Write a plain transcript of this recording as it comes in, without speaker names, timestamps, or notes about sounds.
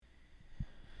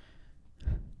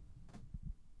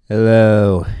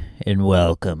Hello and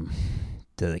welcome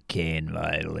to the Cane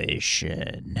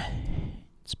Violation.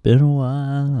 It's been a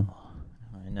while.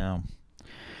 I know.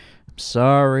 I'm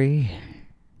sorry.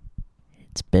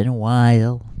 It's been a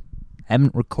while. I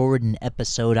haven't recorded an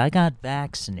episode. I got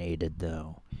vaccinated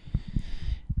though.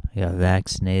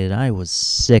 I was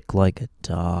sick like a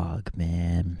dog,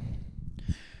 man.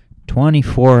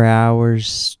 24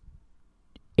 hours,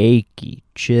 achy,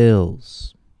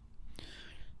 chills.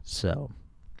 So,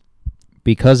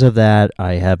 because of that,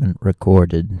 I haven't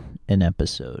recorded an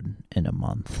episode in a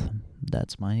month.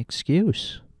 That's my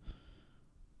excuse.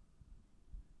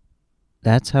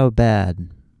 That's how bad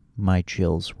my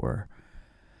chills were.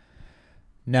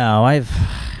 No, I've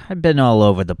been all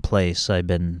over the place. I've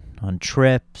been on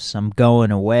trips. I'm going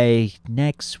away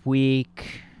next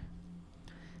week.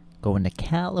 Going to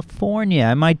California.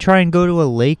 I might try and go to a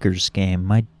Lakers game.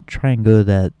 Might try and go to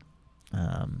that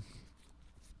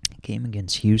game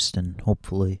against Houston,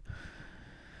 hopefully.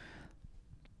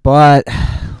 But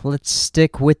let's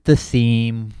stick with the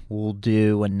theme. We'll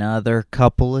do another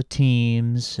couple of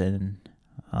teams, and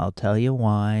I'll tell you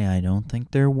why. I don't think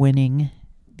they're winning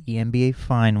the NBA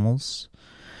Finals.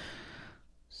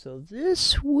 So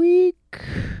this week,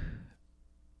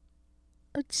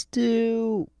 let's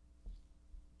do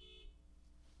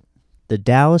the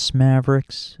Dallas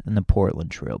Mavericks and the Portland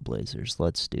Trail Blazers.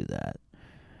 Let's do that.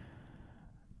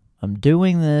 I'm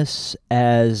doing this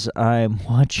as I'm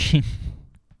watching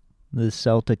the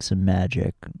Celtics and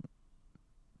Magic.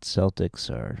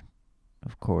 Celtics are,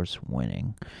 of course,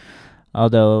 winning.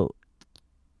 Although,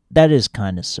 that is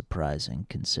kind of surprising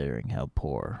considering how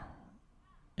poor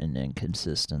and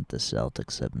inconsistent the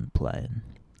Celtics have been playing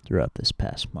throughout this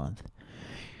past month.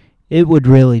 It would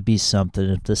really be something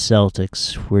if the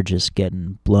Celtics were just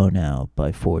getting blown out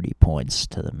by 40 points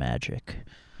to the Magic.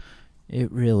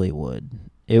 It really would.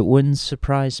 It wouldn't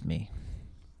surprise me.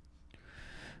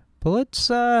 But let's,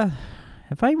 I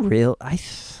thought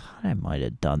I might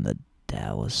have done the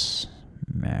Dallas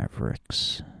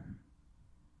Mavericks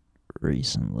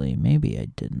recently. Maybe I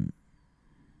didn't.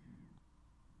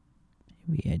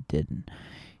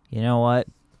 You know what?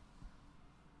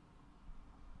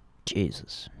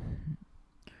 Jesus.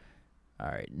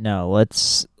 Alright, no,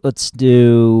 let's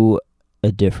do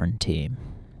a different team.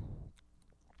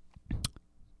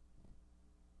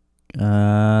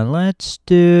 Let's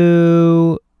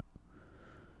do...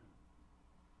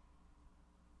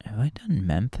 Have I done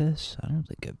Memphis? I don't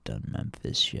think I've done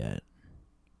Memphis yet.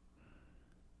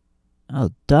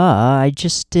 Oh, duh. I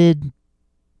just did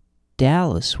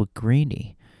Dallas with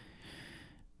Greeny.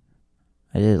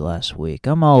 I did it last week.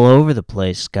 I'm all over the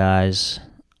place, guys.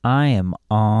 I am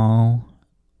all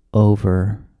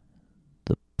over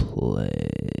the place.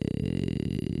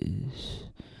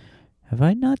 Have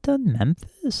I not done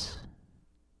Memphis?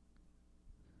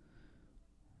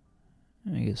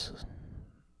 I guess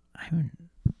I haven't.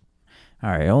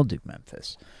 Alright, I'll do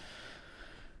Memphis.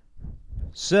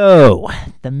 So,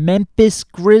 the Memphis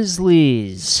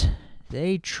Grizzlies.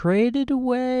 They traded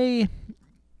away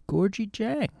Gorgie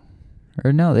Jang.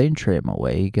 Or no, they didn't trade him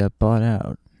away. He got bought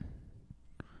out.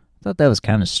 I thought that was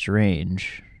kind of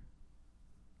strange.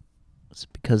 Was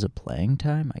it because of playing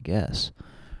time? I guess.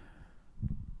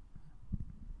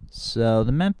 So,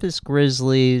 the Memphis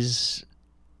Grizzlies,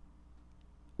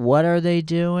 what are they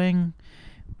doing?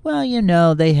 Well, you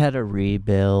know, they had a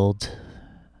rebuild,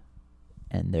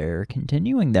 and they're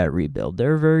continuing that rebuild.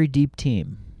 They're a very deep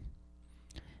team.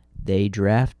 They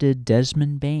drafted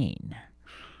Desmond Bane.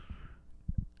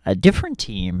 A different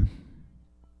team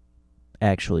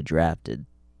actually drafted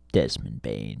Desmond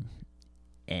Bane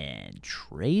and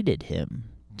traded him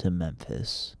to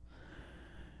Memphis.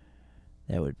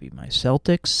 That would be my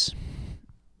Celtics.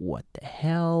 What the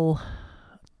hell?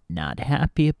 Not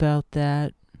happy about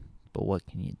that, but what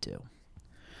can you do?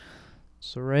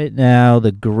 So right now,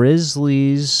 the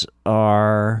Grizzlies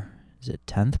are... Is it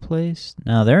 10th place?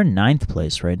 No, they're in 9th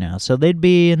place right now, so they'd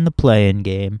be in the play-in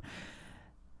game.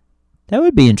 That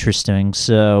would be interesting.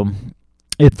 So,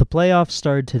 if the playoffs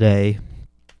started today,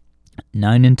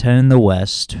 9 and 10 in the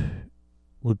West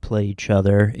would play each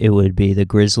other. It would be the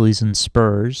Grizzlies and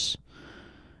Spurs.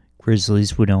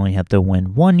 Grizzlies would only have to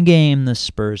win one game. The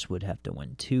Spurs would have to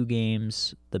win 2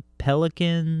 games. The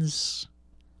Pelicans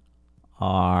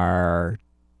are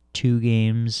 2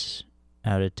 games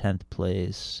out of 10th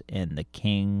place, and the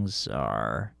Kings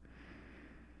are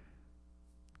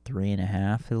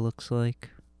 3.5, it looks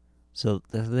like. So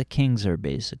the Kings are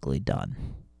basically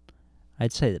done.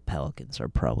 I'd say the Pelicans are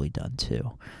probably done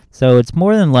too. So it's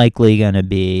more than likely going to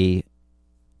be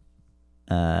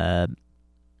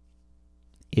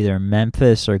either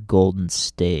Memphis or Golden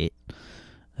State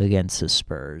against the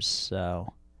Spurs.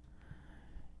 So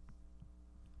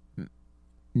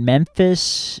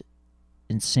Memphis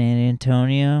and San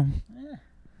Antonio.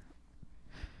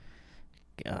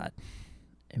 God,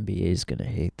 NBA's gonna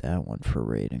hate that one for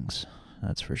ratings.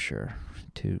 That's for sure.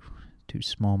 Two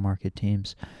small market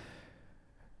teams.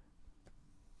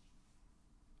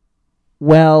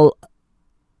 Well,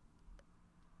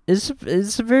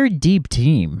 it's a very deep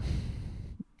team.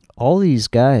 All these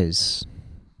guys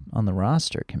on the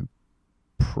roster can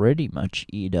pretty much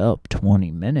eat up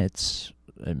 20 minutes.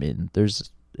 I mean,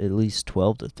 there's at least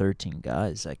 12 to 13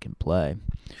 guys that can play.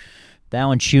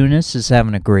 Valanciunas is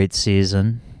having a great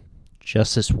season.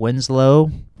 Justice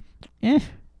Winslow,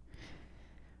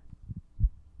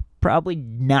 probably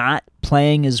not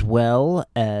playing as well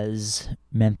as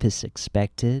Memphis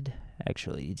expected.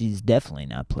 Actually, he's definitely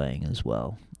not playing as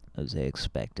well as they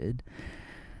expected.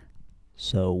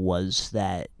 So was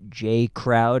that Jay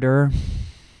Crowder,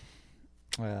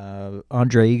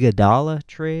 Andre Iguodala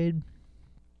trade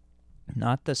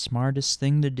not the smartest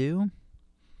thing to do?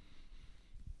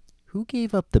 Who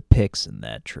gave up the picks in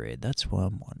that trade? That's what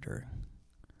I'm wondering.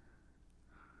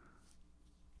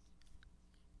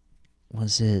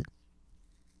 Was it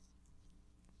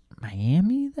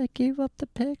Miami that gave up the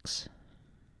picks?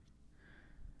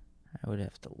 I would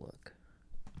have to look.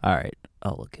 All right,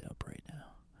 I'll look it up right now.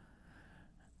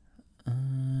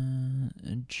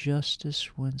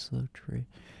 Justice Winslow trade.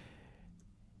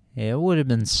 Yeah, it would have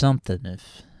been something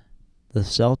if the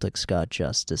Celtics got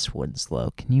Justice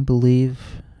Winslow. Can you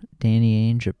believe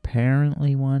Danny Ainge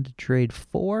apparently wanted to trade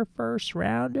 4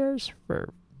 first-rounders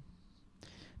for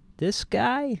this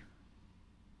guy?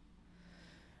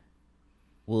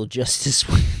 Will Justice...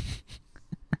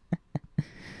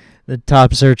 The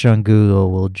top search on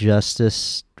Google, will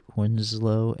Justice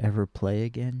Winslow ever play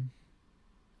again?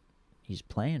 He's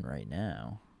playing right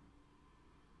now.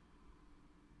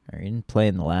 Or he didn't play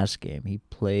in the last game. He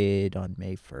played on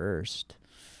May 1st.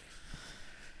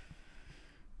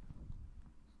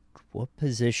 What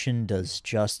position does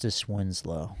Justice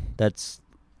Winslow? That's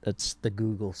the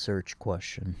Google search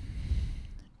question.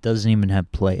 Doesn't even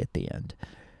have play at the end.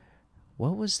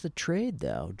 What was the trade,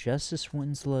 though? Justice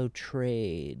Winslow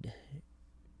trade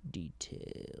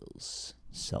details.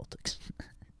 Celtics.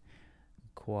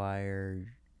 Acquired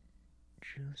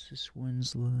Justice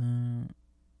Winslow.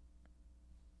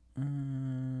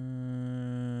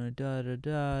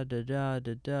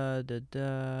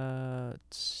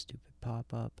 Stupid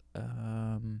pop-up.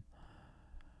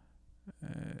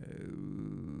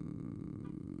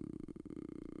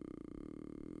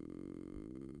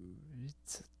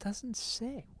 It doesn't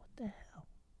say. What the hell?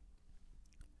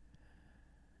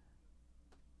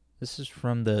 This is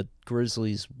from the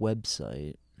Grizzlies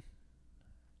website.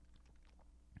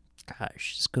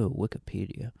 Gosh, just go to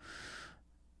Wikipedia.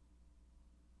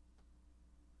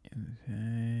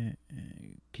 Okay.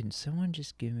 Can someone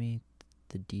just give me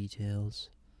the details?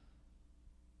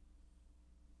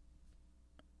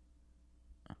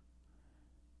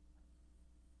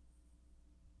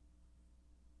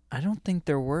 I don't think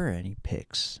there were any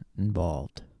picks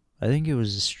involved. I think it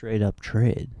was a straight-up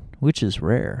trade, which is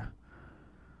rare.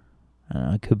 I don't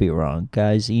know, I could be wrong.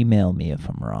 Guys, email me if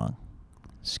I'm wrong.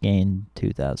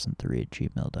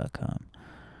 Skane2003@gmail.com.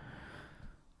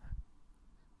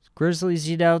 Grizzlies,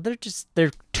 you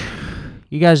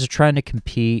guys are trying to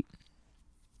compete,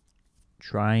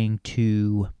 trying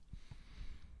to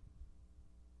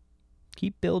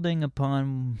keep building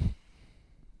upon,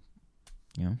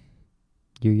 your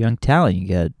young talent. You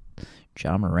got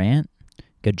Ja Morant,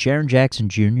 got Jaren Jackson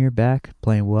Jr. back,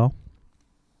 playing well.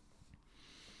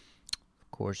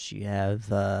 Of course, you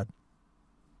have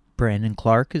Brandon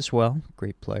Clark as well,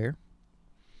 great player.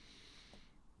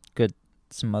 Good,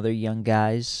 some other young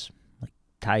guys like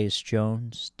Tyus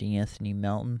Jones, D'Anthony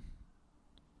Melton,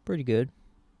 pretty good.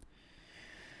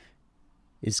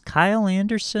 Is Kyle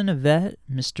Anderson a vet,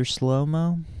 Mr.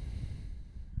 Slow-Mo?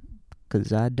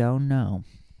 Because I don't know.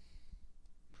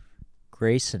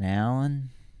 Grayson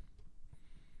Allen.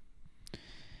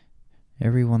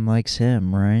 Everyone likes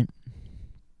him, right?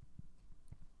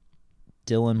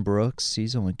 Dylan Brooks,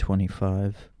 he's only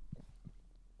 25.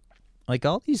 Like,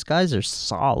 all these guys are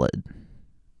solid.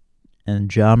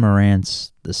 And Ja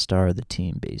Morant's the star of the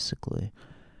team, basically.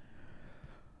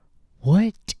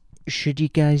 What should you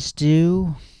guys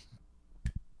do?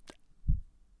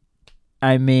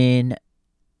 I mean,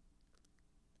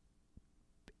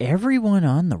 everyone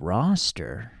on the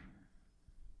roster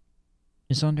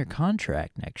is under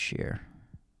contract next year.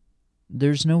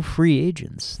 There's no free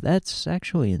agents. That's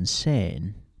actually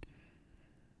insane.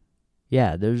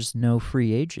 Yeah, there's no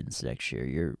free agents next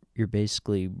year. You're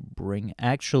basically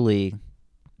actually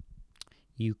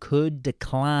you could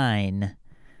decline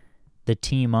the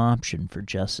team option for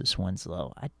Justice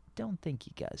Winslow. I don't think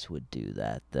you guys would do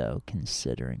that though,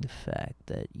 considering the fact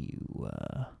that you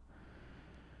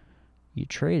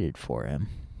traded for him.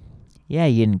 Yeah,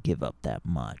 you didn't give up that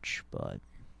much, but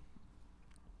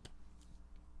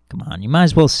come on, you might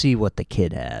as well see what the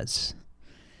kid has.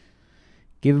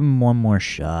 Give him one more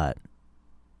shot.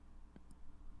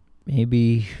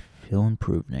 Maybe he'll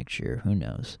improve next year. Who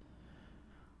knows?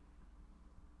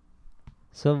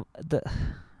 So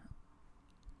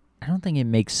I don't think it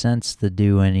makes sense to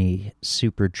do any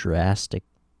super drastic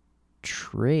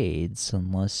trades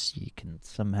unless you can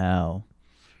somehow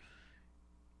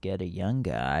get a young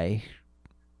guy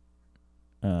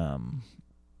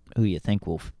who you think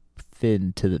will fit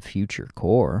into the future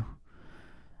core.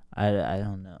 I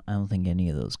don't know. I don't think any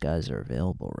of those guys are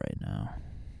available right now.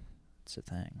 That's the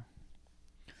thing.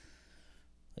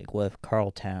 Like, what if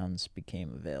Karl Towns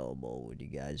became available? Would you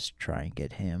guys try and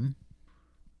get him?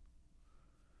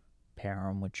 Pair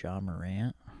him with John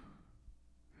Morant?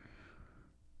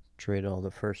 Trade all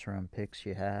the first round picks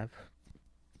you have?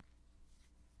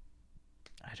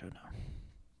 I don't know.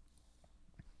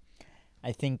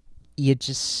 I think you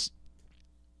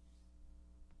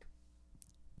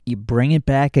bring it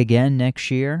back again next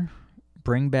year.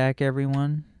 Bring back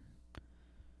everyone.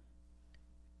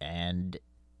 And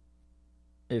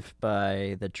if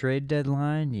by the trade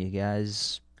deadline you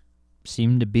guys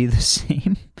seem to be the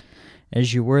same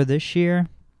as you were this year,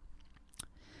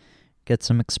 get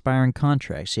some expiring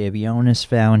contracts. You have Jonas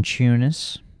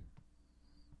Valanciunas.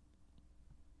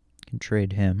 You can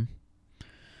trade him.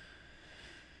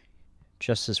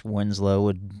 Justice Winslow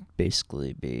would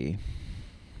basically be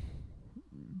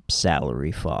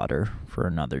salary fodder for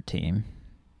another team.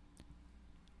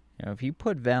 You know, if you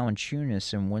put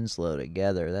Valanciunas and Winslow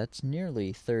together, that's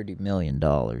nearly $30 million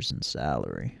in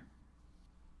salary.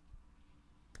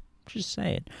 Just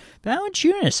saying.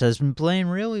 Valanciunas has been playing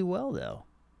really well, though.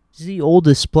 He's the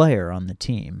oldest player on the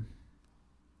team.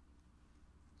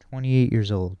 28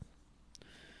 years old.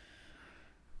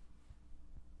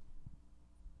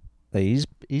 But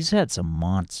he's had some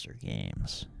monster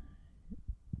games.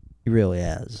 He really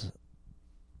has.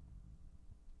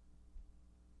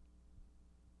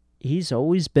 He's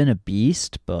always been a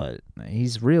beast, but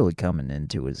he's really coming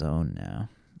into his own now,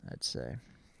 I'd say.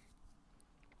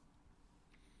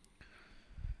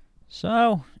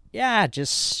 So, yeah,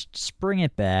 just bring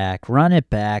it back. Run it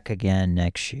back again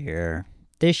next year.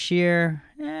 This year,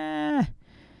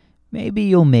 maybe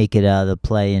you'll make it out of the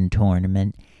play-in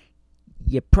tournament.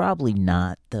 You're probably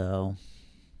not, though.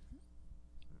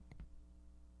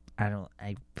 I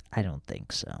don't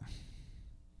think so.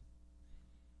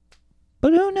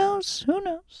 But who knows? Who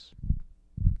knows?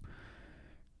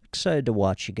 Excited to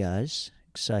watch you guys.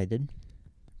 Excited.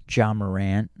 John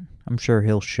Morant. I'm sure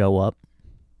he'll show up.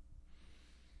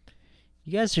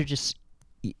 You guys are just...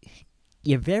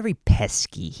 You're very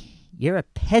pesky. You're a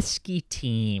pesky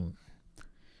team.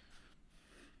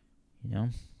 You know?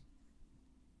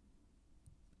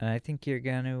 I think you're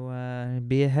going to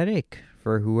be a headache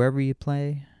for whoever you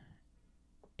play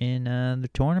in the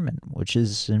tournament, which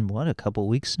is in, a couple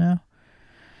weeks now?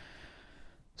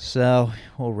 So,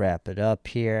 we'll wrap it up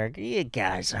here. You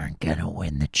guys aren't going to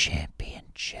win the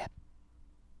championship.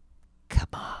 Come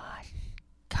on.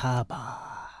 Come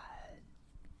on.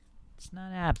 It's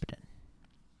not happening.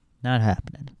 Not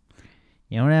happening.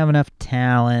 You don't have enough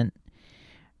talent.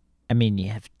 I mean,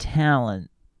 you have talent,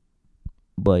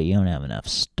 but you don't have enough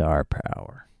star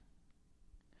power.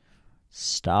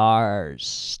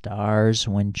 Stars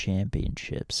win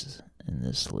championships in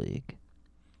this league.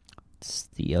 It's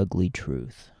the ugly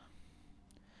truth.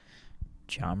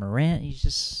 John Morant,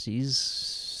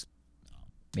 he's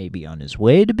maybe on his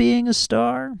way to being a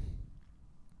star.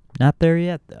 Not there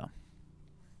yet, though.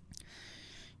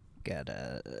 Got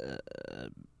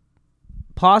a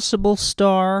possible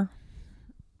star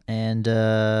and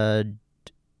an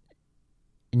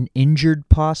injured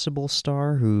possible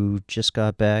star who just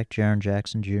got back, Jaren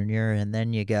Jackson Jr., and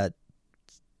then you got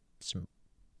some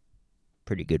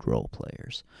pretty good role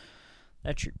players.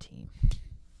 That's your team.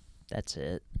 That's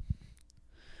it.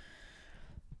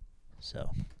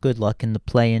 So, good luck in the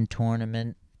play-in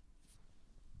tournament.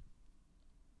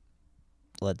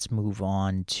 Let's move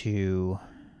on to...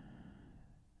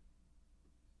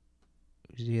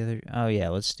 Who's the other? Oh, yeah,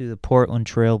 let's do the Portland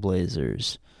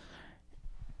Trailblazers.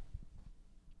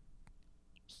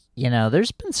 You know,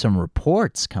 there's been some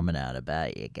reports coming out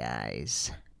about you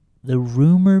guys. The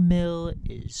rumor mill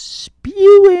is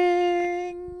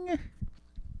spewing.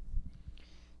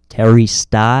 Terry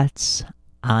Stotts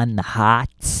on the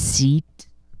hot seat.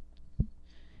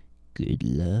 Good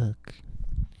luck.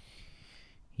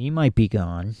 He might be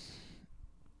gone.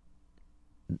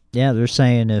 Yeah, they're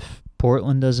saying if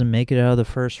Portland doesn't make it out of the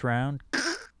first round,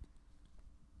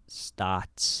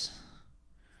 Stotts,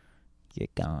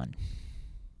 get gone.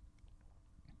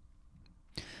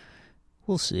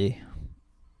 We'll see.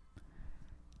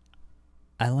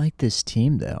 I like this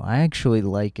team, though. I actually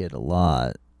like it a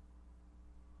lot.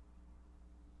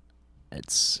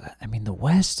 The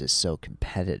West is so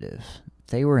competitive. If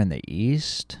they were in the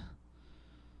East,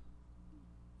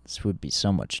 this would be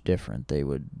so much different. They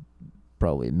would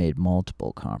probably have made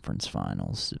multiple conference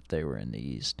finals if they were in the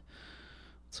East.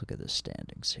 Let's look at the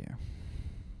standings here.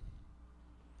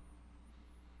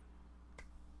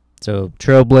 So,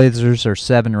 Trailblazers are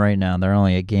 7 right now. They're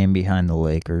only a game behind the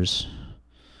Lakers.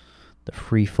 The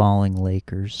free-falling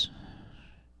Lakers.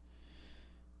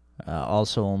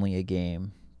 Also only a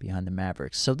game behind the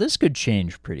Mavericks. So this could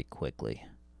change pretty quickly.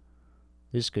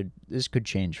 This could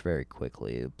change very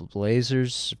quickly. The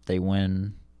Blazers, if they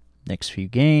win next few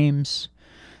games,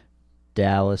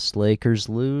 Dallas Lakers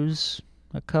lose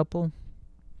a couple,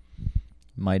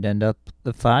 might end up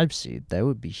the 5 seed. That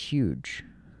would be huge.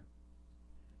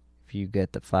 If you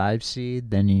get the 5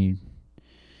 seed, then you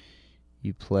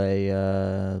play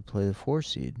the 4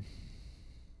 seed.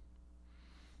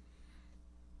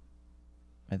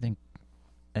 I think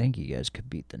you guys could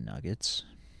beat the Nuggets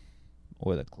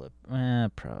or the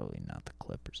Clippers. Probably not the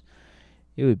Clippers.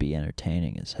 It would be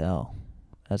entertaining as hell.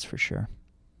 That's for sure.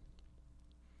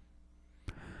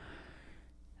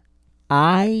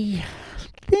 I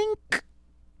think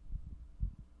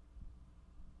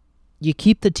you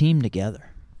keep the team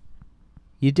together.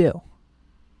 You do.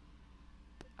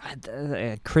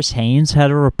 Chris Haynes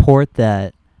had a report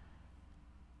that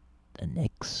the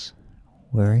Knicks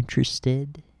were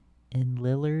interested in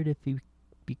Lillard if he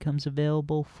becomes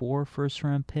available for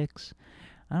first-round picks.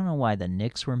 I don't know why the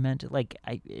Knicks were meant to.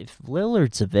 If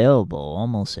Lillard's available,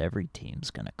 almost every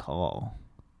team's going to call.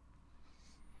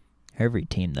 Every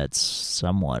team that's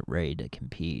somewhat ready to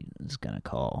compete is going to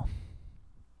call.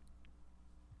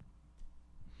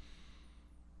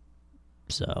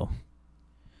 So,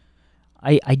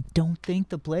 I don't think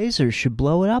the Blazers should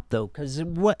blow it up, though, because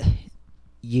what?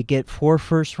 You get 4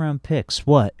 first-round picks,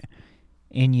 what?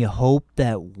 And you hope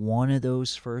that one of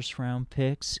those first-round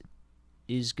picks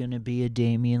is going to be a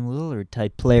Damian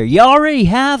Lillard-type player. You already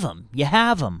have him. You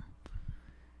have him.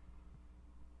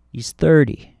 He's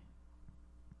 30.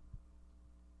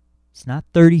 He's not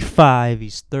 35.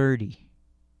 He's 30.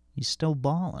 He's still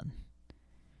balling.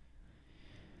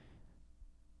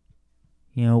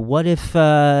 What if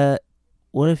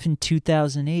in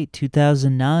 2008,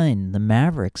 2009, the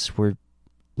Mavericks were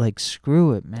like,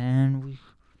 screw it, man.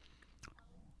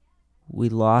 We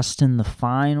lost in the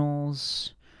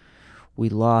finals. We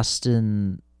lost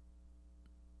in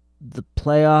the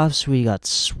playoffs. We got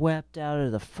swept out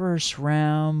of the first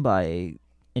round by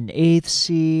an 8th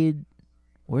seed.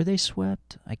 Were they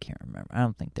swept? I can't remember. I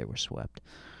don't think they were swept.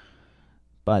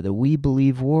 By the We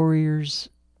Believe Warriors.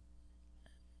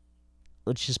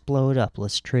 Let's just blow it up.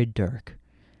 Let's trade Dirk.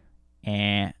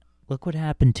 And look what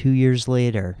happened 2 years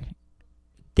later.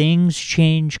 Things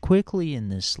change quickly in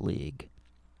this league.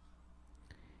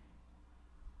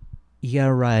 You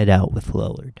gotta ride out with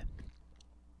Lillard.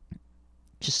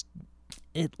 Just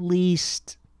at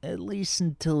least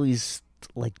until he's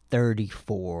like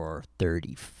 34,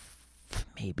 30,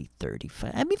 maybe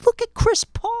 35. I mean, look at Chris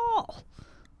Paul.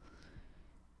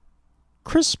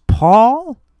 Chris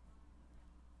Paul?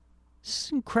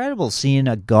 It's incredible seeing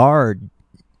a guard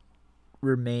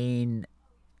remain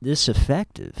this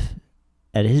effective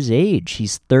at his age.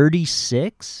 He's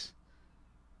 36.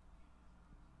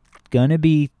 Gonna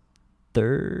be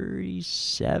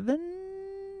 37?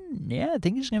 Yeah, I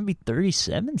think he's going to be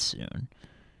 37 soon.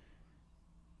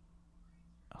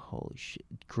 Holy shit.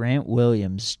 Grant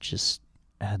Williams just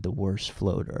had the worst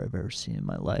floater I've ever seen in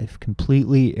my life.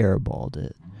 Completely airballed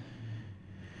it.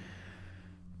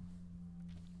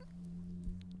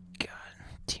 God,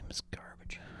 team is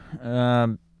garbage.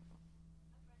 I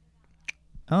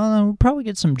don't know. We'll probably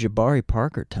get some Jabari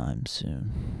Parker time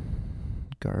soon.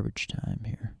 Garbage time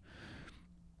here.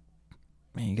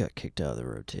 Man, he got kicked out of the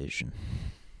rotation.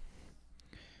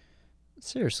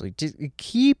 Seriously,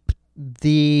 keep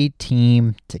the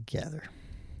team together.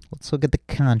 Let's look at the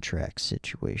contract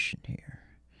situation here.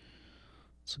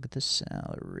 Let's look at the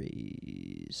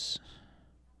salaries.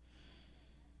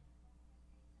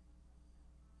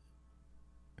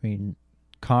 I mean,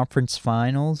 conference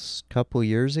finals a couple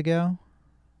years ago,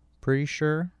 pretty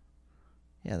sure.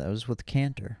 Yeah, that was with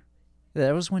Cantor.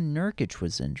 That was when Nurkic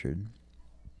was injured.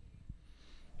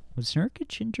 Was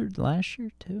Nurkic injured last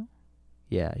year too?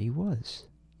 Yeah, he was.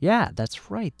 Yeah, that's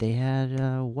right. They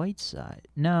had Whiteside.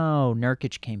 No,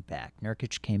 Nurkic came back.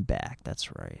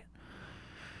 That's right.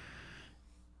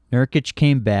 Nurkic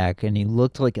came back, and he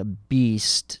looked like a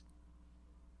beast.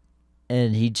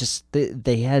 And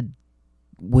they had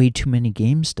way too many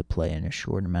games to play in a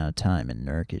short amount of time, and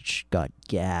Nurkic got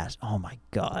gassed. Oh my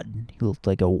God, he looked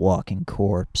like a walking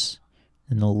corpse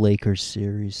in the Lakers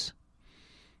series.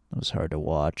 It was hard to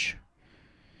watch.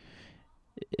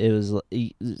 It was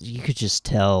you could just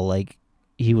tell like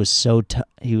he was so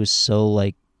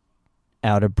like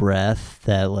out of breath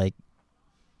that like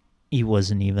he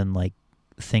wasn't even like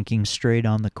thinking straight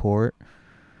on the court.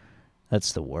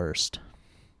 That's the worst.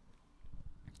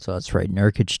 So that's right.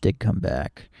 Nurkic did come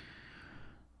back.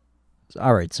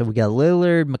 All right, so we got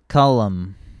Lillard,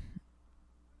 McCollum.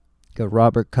 Got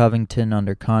Robert Covington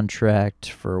under contract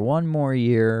for one more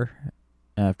year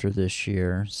after this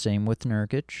year. Same with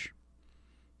Nurkic.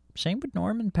 Same with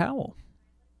Norman Powell.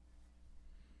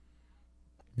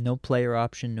 No player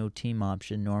option, no team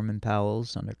option. Norman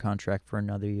Powell's under contract for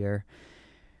another year.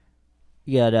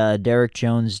 You got Derek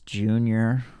Jones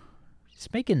Jr. He's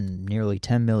making nearly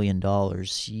 $10 million.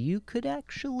 You could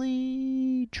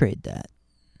actually trade that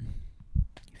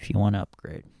if you want to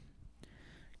upgrade.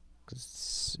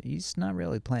 Because he's not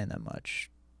really playing that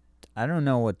much. I don't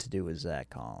know what to do with Zach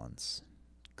Collins.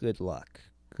 Good luck.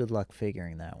 Good luck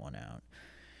figuring that one out.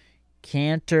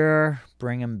 Cantor,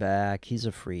 bring him back. He's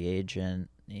a free agent.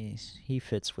 He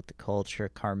fits with the culture.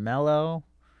 Carmelo.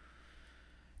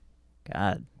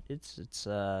 God, it's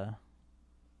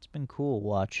been cool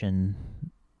watching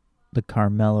the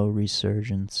Carmelo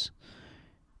resurgence.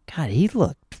 God, he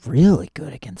looked really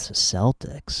good against the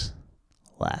Celtics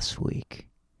last week.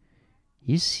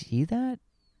 You see that?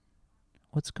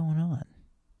 What's going on?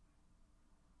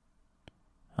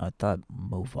 I thought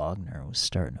Mo Wagner was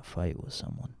starting a fight with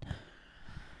someone.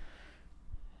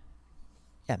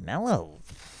 Yeah, Melo,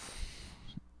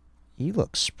 he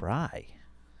looks spry.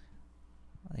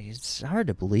 Like, it's hard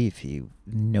to believe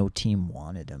no team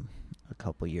wanted him a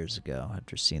couple years ago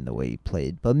after seeing the way he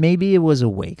played. But maybe it was a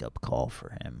wake-up call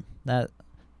for him.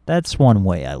 That's one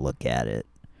way I look at it.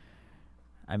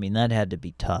 I mean, that had to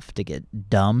be tough to get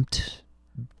dumped,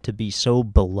 to be so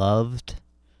beloved,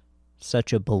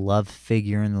 such a beloved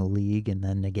figure in the league, and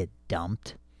then to get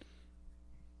dumped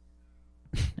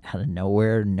out of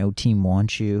nowhere. No team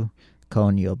wants you,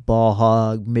 calling you a ball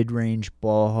hog, mid-range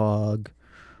ball hog,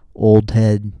 old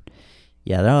head.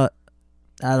 Yeah,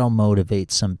 that'll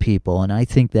motivate some people, and I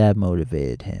think that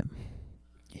motivated him.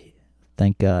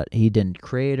 Thank God he didn't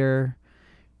crater,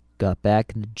 got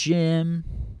back in the gym,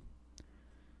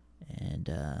 and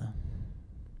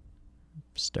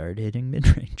started hitting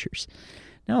mid-rangers.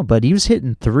 No, but he was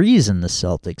hitting threes in the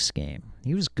Celtics game.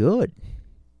 He was good.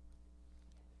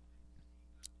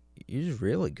 He was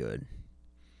really good.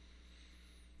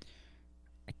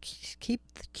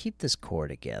 Keep this core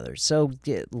together. So,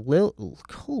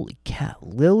 holy cow,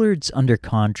 Lillard's under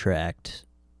contract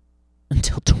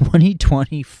until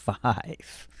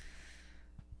 2025.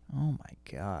 Oh my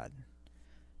God!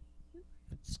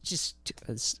 It's just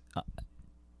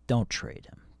don't trade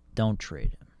him. Don't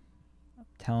trade him. I'm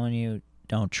telling you,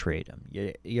 don't trade him.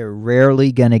 You're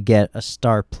rarely gonna get a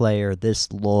star player this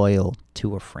loyal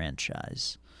to a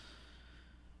franchise.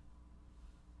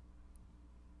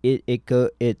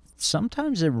 It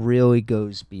sometimes it really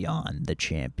goes beyond the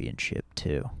championship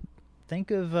too. Think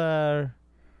of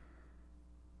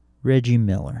Reggie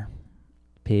Miller.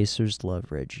 Pacers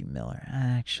love Reggie Miller.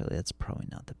 Actually, that's probably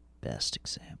not the best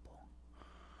example.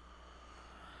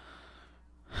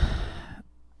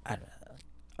 I don't know.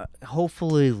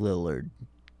 Hopefully Lillard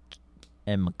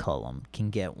and McCollum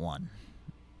can get one.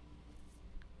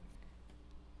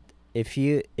 If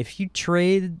you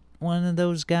trade one of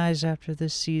those guys after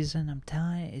this season, I'm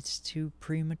telling you, it's too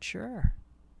premature.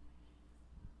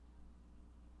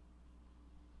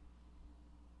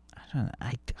 I don't know.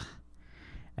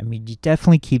 I mean, you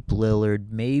definitely keep Lillard,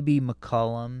 maybe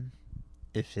McCollum,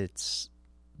 if it's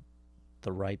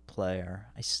the right player.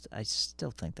 I still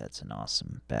think that's an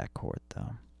awesome backcourt,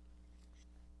 though.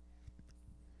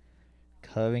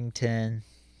 Covington,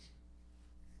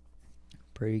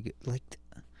 pretty good. Like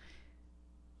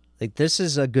this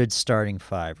is a good starting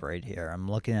five right here. I'm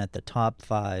looking at the top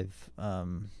five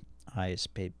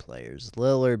highest paid players: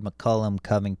 Lillard, McCollum,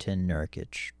 Covington,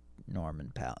 Nurkic,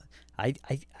 Norman Powell. I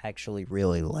actually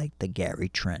really like the Gary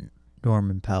Trent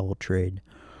Norman Powell trade.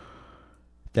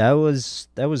 That was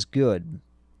good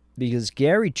because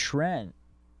Gary Trent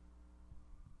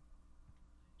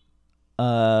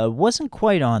Wasn't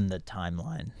quite on the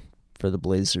timeline for the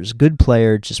Blazers. Good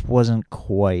player, just wasn't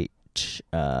quite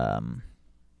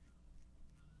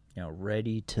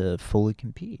ready to fully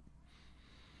compete.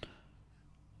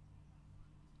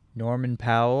 Norman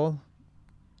Powell,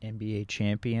 NBA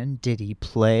champion. Did he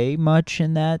play much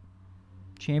in that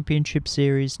championship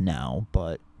series? No,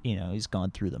 but he's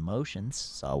gone through the motions,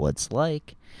 saw what it's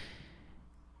like.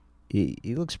 He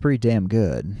looks pretty damn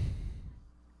good.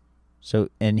 So,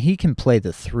 and he can play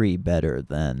the three better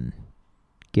than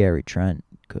Gary Trent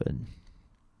could.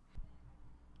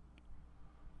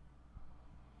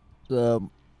 The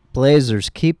Blazers,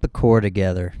 keep the core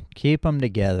together. Keep them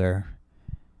together.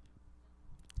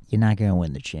 You're not going to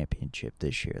win the championship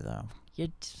this year, though. A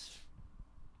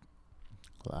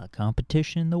lot of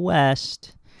competition in the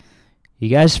West. You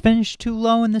guys finished too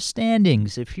low in the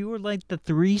standings. If you were like the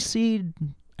 3 seed,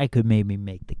 I could maybe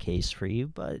make the case for you,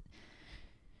 but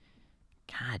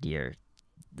God, you're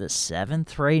the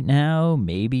 7th right now.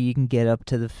 Maybe you can get up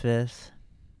to the 5th.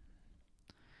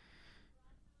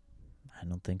 I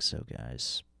don't think so,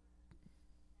 guys.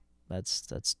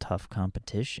 That's tough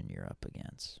competition you're up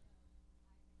against.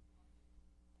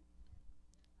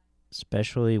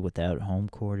 Especially without home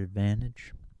court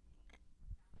advantage.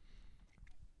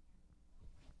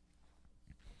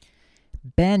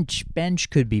 Bench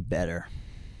could be better.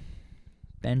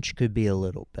 Bench could be a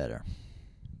little better.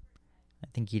 I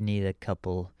think you need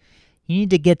you need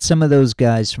to get some of those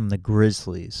guys from the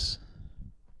Grizzlies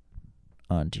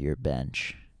onto your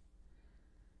bench.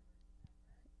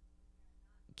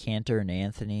 Cantor and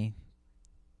Anthony,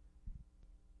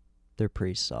 they're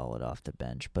pretty solid off the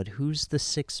bench. But who's the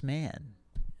 6th man?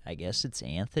 I guess it's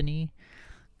Anthony.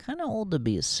 Kind of old to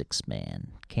be a 6th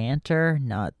man. Cantor,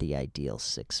 not the ideal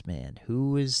 6th man.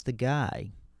 Who is the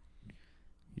guy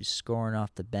who's scoring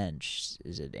off the bench?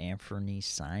 Is it Anthony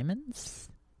Simons?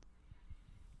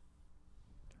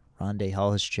 Rondé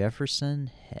Hollis Jefferson?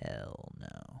 Hell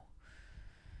no.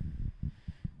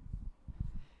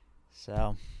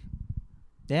 So,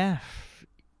 yeah.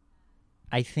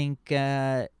 I think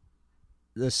the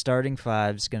starting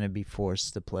 5's going to be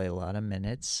forced to play a lot of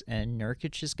minutes, and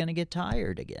Nurkic is going to get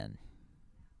tired again.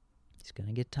 He's going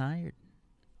to get tired.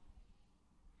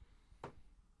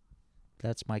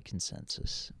 That's my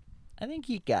consensus. I think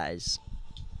you guys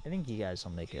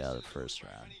will make it out of the first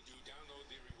round.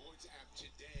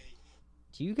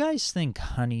 Do you guys think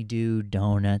Honeydew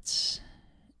Donuts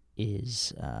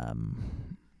is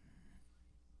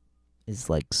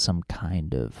like some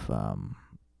kind of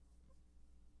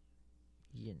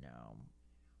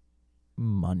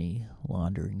money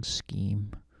laundering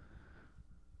scheme?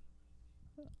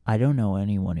 I don't know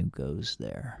anyone who goes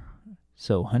there.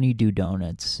 So Honeydew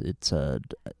Donuts, it's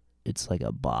like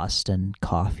a Boston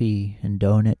coffee and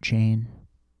donut chain.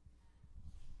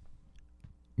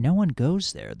 No one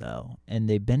goes there though, and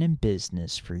they've been in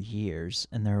business for years,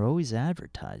 and they're always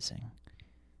advertising.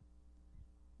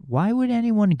 Why would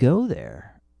anyone go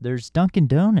there? There's Dunkin'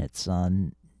 Donuts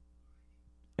on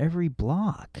every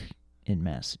block in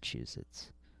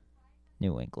Massachusetts,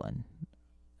 New England.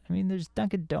 I mean, there's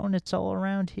Dunkin' Donuts all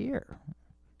around here,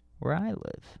 where I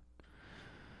live.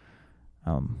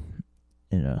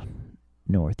 In a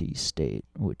northeast state,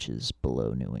 which is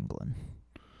below New England.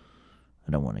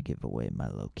 I don't want to give away my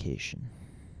location,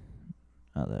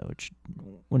 although it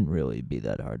wouldn't really be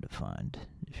that hard to find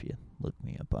if you look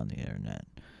me up on the internet.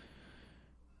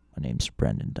 My name's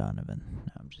Brendan Donovan.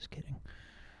 No, I'm just kidding.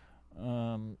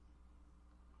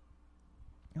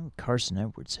 Carson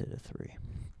Edwards hit a 3.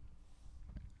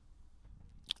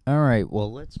 All right,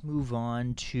 well, let's move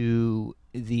on to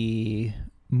the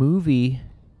movie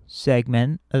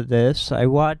segment of this. I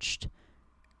watched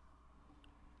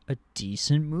a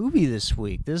decent movie this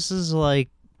week. This is like,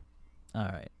 all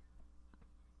right.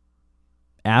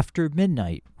 After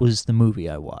Midnight was the movie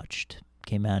I watched.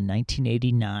 Came out in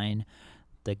 1989.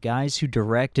 The guys who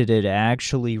directed it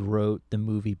actually wrote the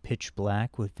movie Pitch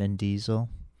Black with Vin Diesel.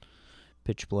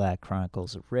 Pitch Black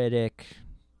Chronicles of Riddick.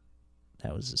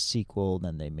 That was a sequel.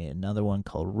 Then they made another one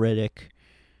called Riddick.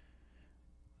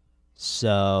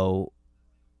 So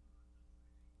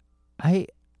I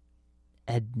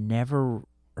had never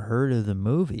heard of the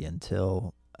movie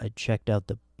until I checked out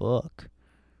the book.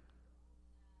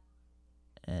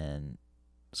 And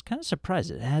I was kind of surprised.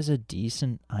 It has a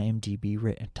decent IMDb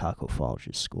rating. Taco Fall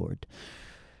just scored.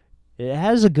 It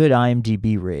has a good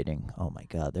IMDb rating. Oh my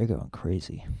God, they're going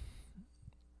crazy.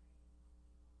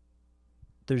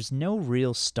 There's no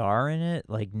real star in it.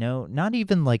 Like, no, not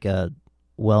even like a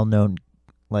well-known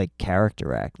like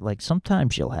character act. Like,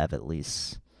 sometimes you'll have at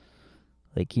least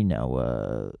like, you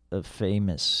know, a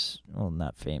famous, well,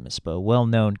 not famous, but a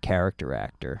well-known character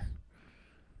actor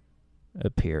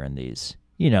appear in these.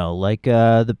 You know, like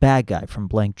the bad guy from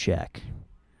Blank Check.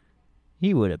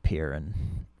 He would appear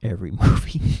in every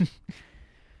movie.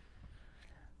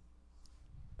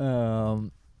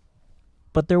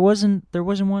 But there wasn't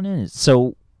one in it.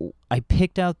 So I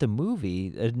picked out the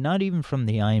movie, not even from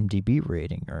the IMDb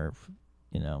rating or,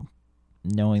 you know,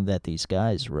 knowing that these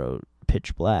guys wrote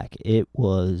Pitch Black. It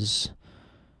was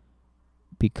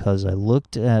because I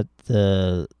looked at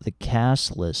the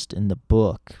cast list in the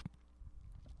book.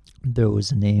 There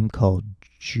was a name called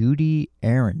Judy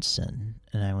Aronson,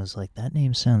 and I was like, that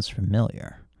name sounds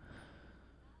familiar.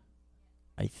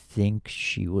 I think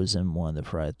she was in one of the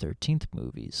Friday the 13th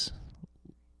movies.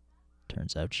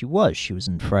 Turns out she was. She was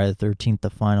in Friday the 13th, the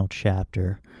final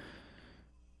chapter.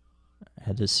 I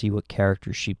had to see what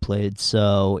character she played.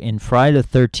 So in Friday the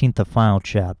 13th, the final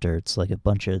chapter, it's like a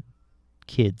bunch of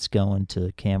kids going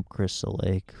to Camp Crystal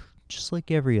Lake, just like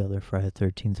every other Friday the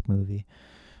 13th movie.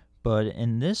 But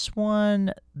in this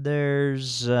one,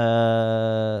 there's,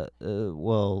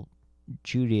 well,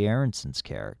 Judy Aronson's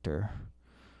character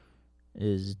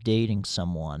is dating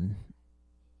someone.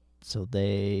 So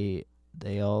they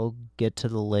all get to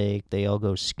the lake. They all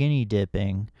go skinny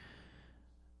dipping.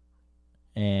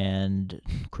 And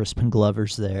Crispin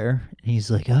Glover's there. And he's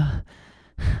like, I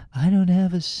don't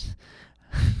have a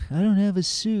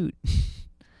suit.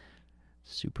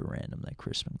 Super random that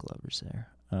Crispin Glover's there.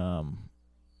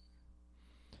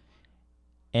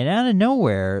 And out of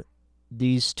nowhere,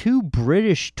 these two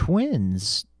British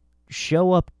twins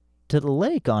show up to the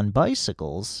lake on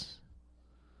bicycles.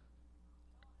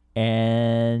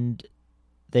 And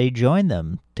they join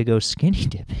them to go skinny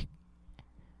dipping.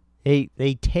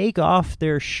 They take off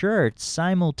their shirts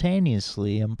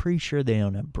simultaneously. I'm pretty sure they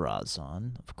don't have bras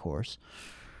on, of course.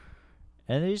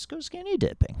 And they just go skinny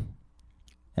dipping.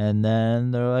 And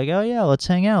then they're like, oh yeah, let's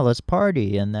hang out, let's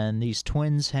party. And then these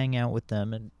twins hang out with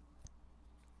them at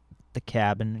the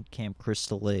cabin at Camp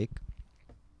Crystal Lake.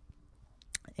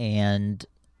 And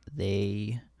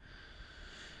they're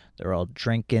all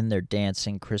drinking, they're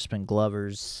dancing. Crispin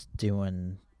Glover's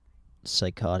doing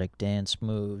psychotic dance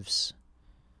moves.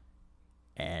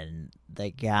 And the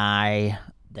guy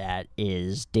that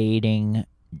is dating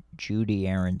Judy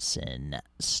Aronson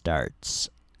starts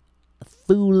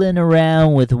fooling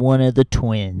around with one of the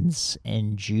twins.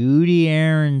 And Judy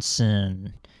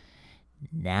Aronson,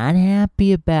 not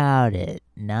happy about it.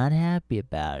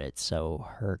 So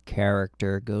her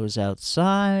character goes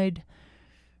outside.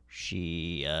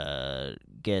 She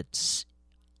gets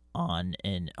on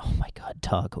an, oh my God,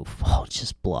 Taco Fall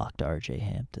just blocked RJ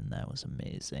Hampton. That was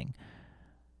amazing.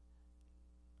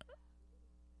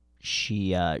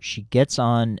 She gets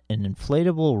on an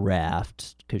inflatable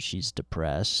raft because she's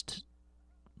depressed.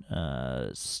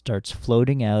 Starts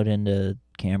floating out into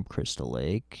Camp Crystal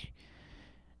Lake.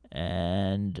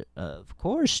 And, of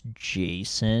course,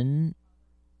 Jason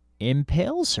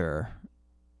impales her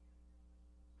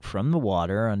from the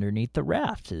water underneath the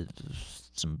raft.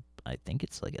 I think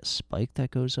it's like a spike that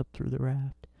goes up through the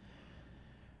raft.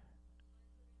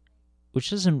 Which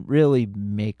doesn't really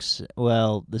make sense.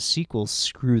 Well, the sequels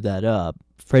screw that up.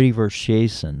 Freddy vs.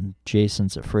 Jason.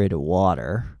 Jason's afraid of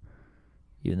water,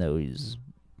 even though he's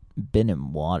been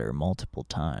in water multiple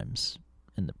times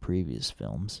in the previous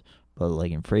films. But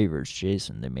like in Freddy vs.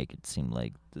 Jason, they make it seem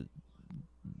like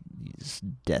he's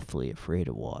deathly afraid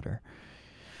of water.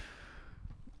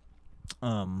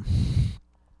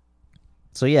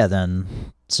 So yeah, then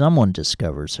someone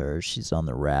discovers her. She's on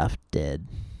the raft, dead.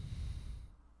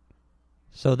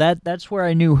 So that's where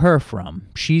I knew her from.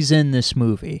 She's in this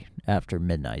movie After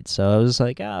Midnight. So I was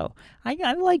like, oh, I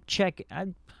like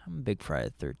I'm a big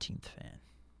Friday the 13th fan.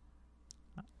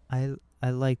 I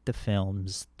like the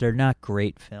films. They're not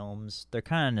great films. They're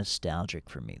kind of nostalgic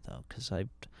for me though, because I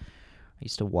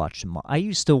used to watch them. I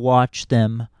used to watch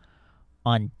them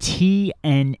on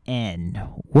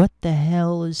TNN. What the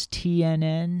hell is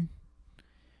TNN?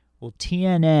 Well,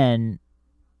 TNN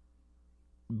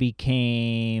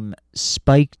became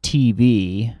Spike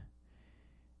TV,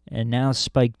 and now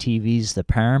Spike TV's the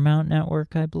Paramount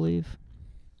Network, I believe.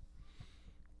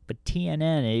 But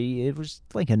TNN, it was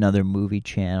like another movie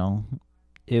channel.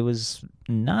 It was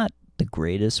not the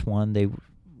greatest one.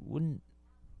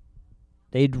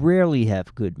 They'd rarely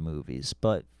have good movies,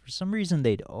 but for some reason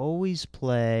they'd always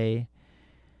play.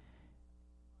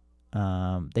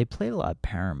 They played a lot of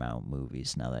Paramount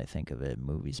movies, now that I think of it,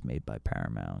 movies made by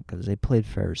Paramount, because they played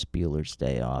Ferris Bueller's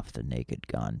Day Off, The Naked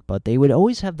Gun, but they would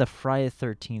always have the Friday the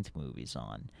 13th movies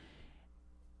on.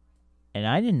 And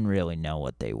I didn't really know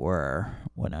what they were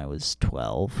when I was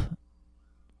 12.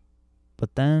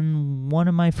 But then one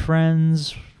of my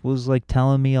friends was like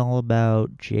telling me all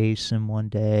about Jason one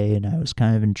day, and I was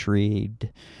kind of intrigued.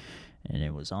 And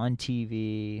it was on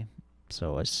TV,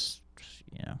 so I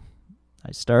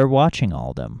started watching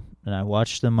all of them, and I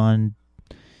watched them on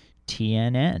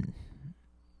TNN.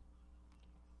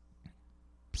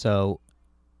 So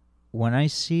when I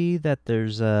see that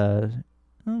there's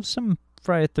some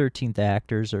Friday the 13th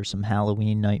actors or some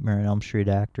Halloween Nightmare on Elm Street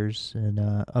actors and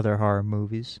other horror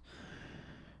movies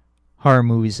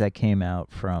that came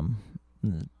out from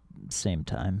the same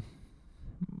time,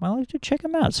 I like to check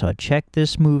them out. So I checked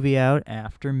this movie out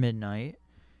after midnight,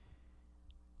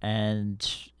 and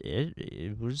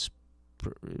it was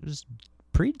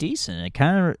pretty decent.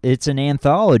 It's an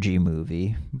anthology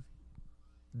movie.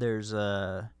 There's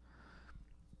a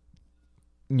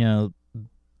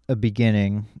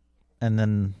beginning, and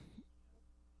then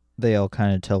they all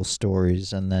kind of tell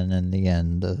stories, and then in the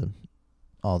end,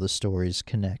 all the stories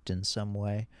connect in some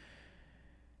way.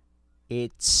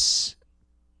 It's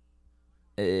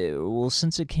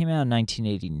since it came out in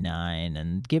 1989,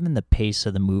 and given the pace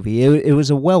of the movie, it was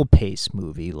a well-paced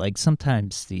movie. Like,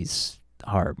 sometimes these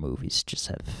horror movies just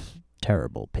have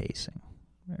terrible pacing,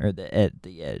 or the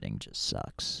editing just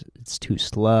sucks. It's too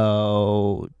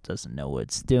slow, doesn't know what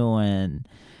it's doing.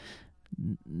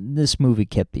 This movie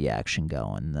kept the action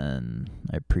going, and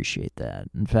I appreciate that.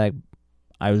 In fact,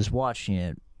 I was watching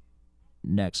it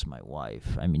next to my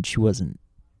wife. I mean, she wasn't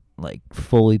like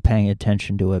fully paying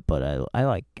attention to it, but I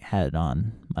like had it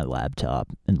on my laptop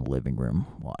in the living room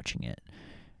watching it.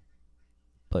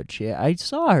 But I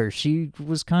saw her. She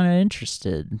was kind of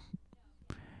interested.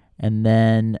 And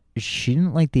then she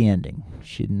didn't like the ending.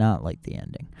 She did not like the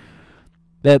ending.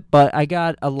 But I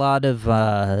got a lot of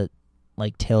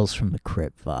like Tales from the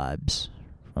Crypt vibes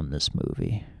from this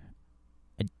movie.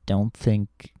 I don't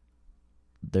think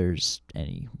there's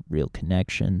any real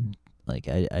connection. Like,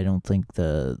 I don't think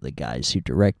the guys who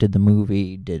directed the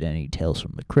movie did any Tales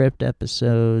from the Crypt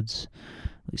episodes.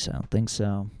 At least I don't think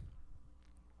so.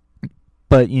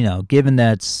 But, given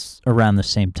that's around the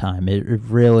same time,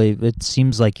 it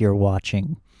seems like you're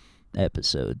watching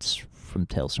episodes from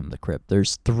Tales from the Crypt.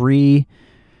 There's 3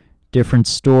 different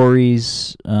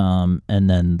stories, and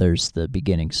then there's the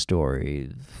beginning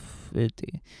story.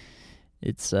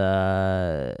 It's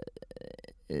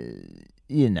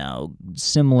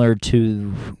similar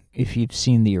to if you've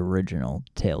seen the original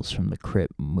Tales from the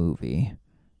Crypt movie.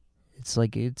 It's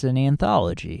like it's an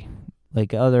anthology,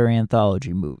 like other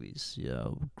anthology movies.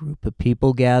 Group of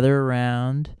people gather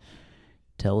around,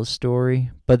 tell a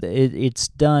story, but it's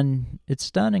done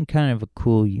in kind of a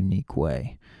cool, unique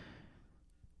way.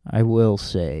 I will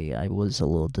say I was a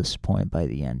little disappointed by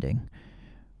the ending.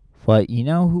 But you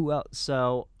know who else?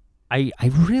 So I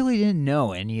really didn't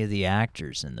know any of the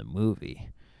actors in the movie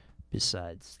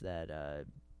besides that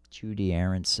Judy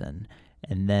Aronson.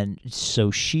 And then,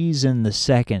 so she's in the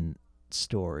second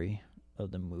story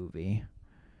of the movie.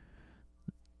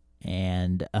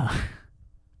 And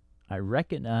I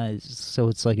recognize, so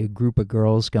it's like a group of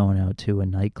girls going out to a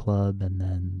nightclub, and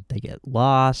then they get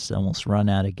lost, almost run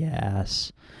out of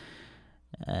gas.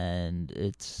 And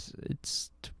it's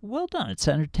well done. It's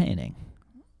entertaining.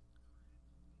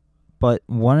 But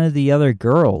one of the other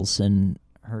girls in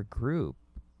her group,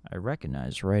 I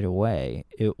recognized right away.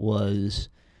 It was,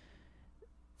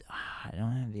 I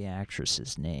don't have the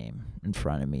actress's name in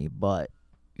front of me, but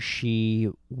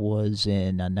she was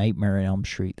in A Nightmare on Elm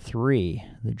Street 3,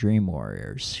 The Dream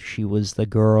Warriors. She was the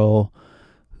girl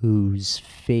whose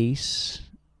face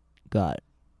got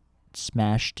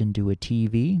smashed into a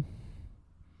TV.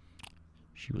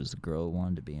 She was the girl who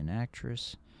wanted to be an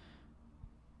actress.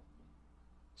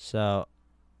 So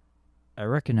I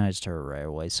recognized her right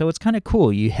away. So it's kind of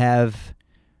cool. You have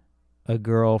a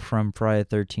girl from Friday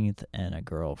the 13th and a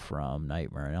girl from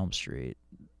Nightmare on Elm Street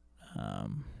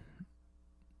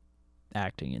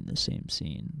acting in the same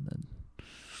scene. I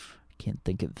can't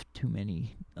think of too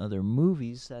many other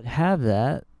movies that have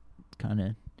that. Kind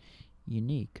of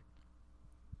unique.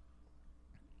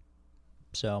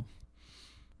 So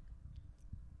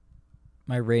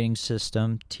my rating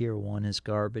system, Tier 1 is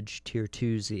garbage, Tier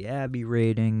 2 is the Abby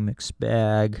rating, mixed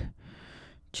bag.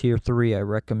 Tier 3 I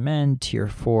recommend, Tier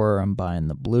 4 I'm buying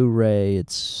the Blu-ray,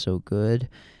 it's so good.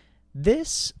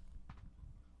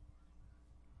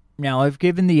 Now I've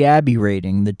given the Abby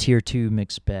rating, the Tier 2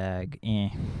 mixed bag,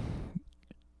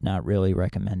 not really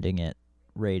recommending it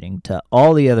rating to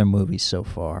all the other movies so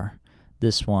far.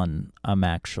 This one I'm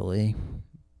actually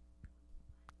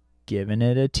giving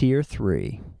it a Tier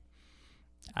 3.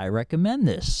 I recommend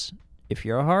this. if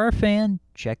you're a horror fan,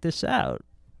 check this out.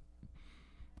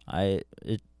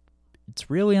 It's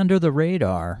really under the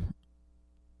radar.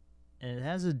 And it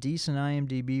has a decent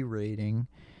IMDb rating.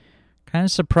 Kind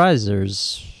of surprised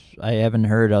I haven't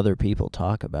heard other people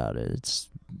talk about it.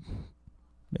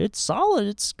 It's solid,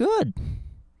 it's good.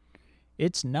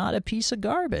 It's not a piece of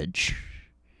garbage.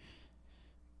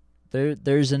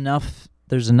 There's enough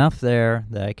there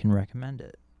that I can recommend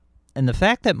it. And the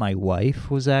fact that my wife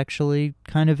was actually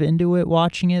kind of into it,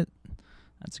 watching it,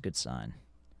 that's a good sign.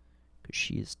 Because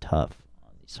she is tough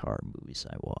on these horror movies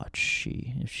I watch.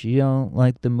 If she don't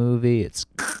like the movie, it's...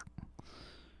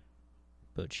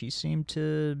 But she seemed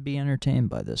to be entertained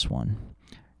by this one.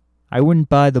 I wouldn't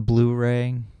buy the Blu-ray.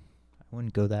 I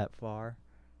wouldn't go that far.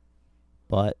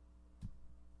 But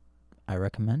I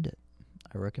recommend it.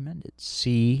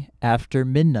 See After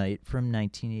Midnight from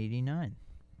 1989.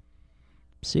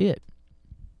 See it.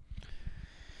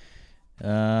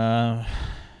 Yeah,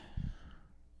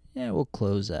 we'll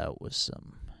close out with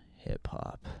some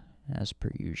hip-hop, as per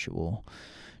usual.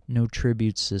 No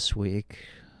tributes this week.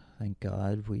 Thank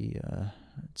God. It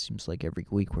seems like every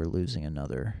week we're losing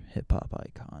another hip-hop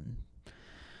icon.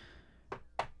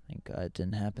 Thank God it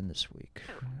didn't happen this week.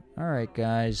 Alright,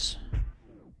 guys.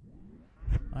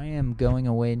 I am going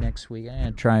away next week. I'm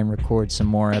going to try and record some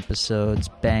more episodes,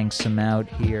 bang some out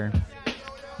here.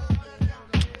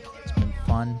 It's been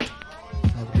fun.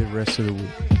 Have a good rest of the week.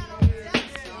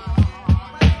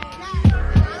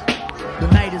 The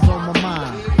night is on my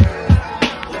mind.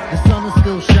 The sun will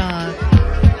still shine,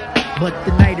 but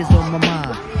the night is on my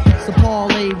mind. So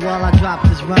parlay while I drop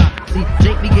this rhyme. See,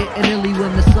 Jake be getting illy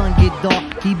when the sun get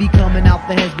dark. He be coming out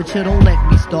the heads, but you don't let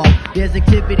me start. There's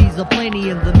activities aplenty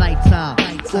in the nighttime.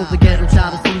 For the ghetto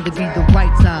child, it seems to be the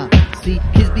right time. See,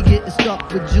 kids be getting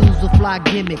stuck with jewels or fly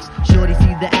gimmicks. Shorty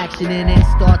see the action and then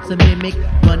start to mimic.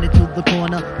 Running to the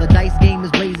corner, the dice game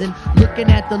is blazing. Looking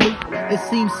at the loot, it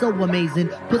seems so amazing.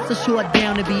 Puts a short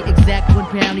down to be exact 1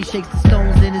 pound. He shakes the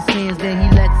stones in his hands, then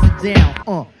he lets it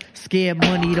down. Scared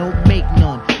money don't make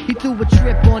none. He threw a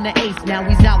trip on the ace, now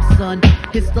he's out, son.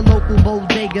 Hits the local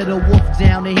bodega, the wolf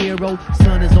down the hero.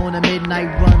 Sun is on a midnight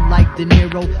run like De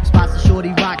Niro. Spots a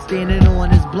shorty rock standing on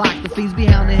his block. The fiends be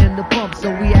hounding him to pump,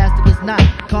 so we asked if it's not.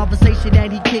 Conversation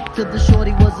that he kicked to the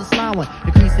shorty was a sly one.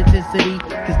 Increased intensity,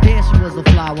 cause there she was a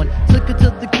fly one. Took her to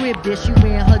the crib, there she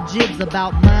ran her jibs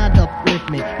about mind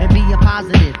upliftment and being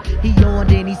positive. He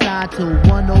yawned and he sighed to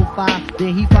 105.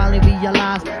 Then he finally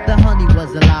realized the honey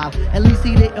was alive. At least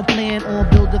he didn't plan on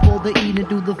building for the evening.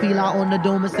 Threw the feel out on the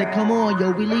dome and said, come on,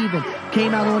 yo, we leaving.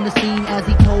 Came out on the scene as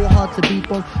he told her to beep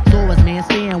him. Saw his man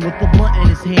stand with the blunt in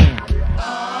his hand.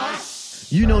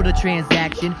 You know the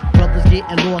transaction. Brothers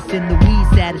getting lost in the weed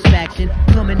satisfaction.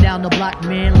 Coming down the block,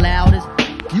 man, loudest.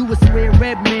 You would swear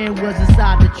Red Man was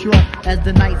inside the truck. As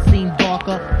the night seemed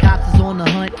darker, cops is on the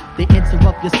hunt. They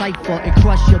interrupt your cipher and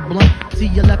crush your blunt. See,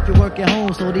 you left your work at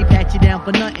home, so they pat you down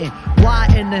for nothing. Why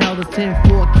in the hell does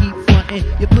 10-4 keep fronting?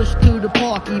 You push through the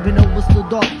park even though it's still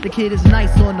dark. The kid is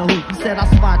nice on the hoop. He said, I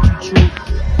spot you, true.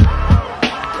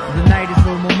 The night is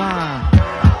on my mind.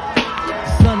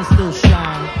 The sun is still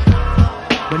shining,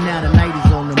 but now the night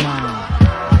is on the mind.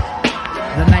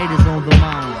 The night is on the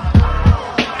mind.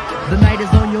 The night is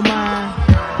on your mind.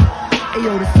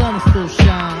 Ayo, the sun is still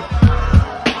shining,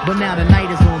 but now the night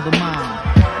is on the mind.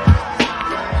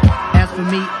 As for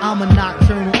me, I'm a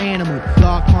nocturnal animal.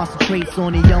 God concentrates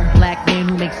on a young black man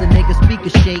who makes a nigga speaker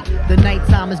shake. The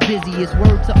nighttime is busy, it's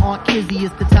word to Aunt Kizzy,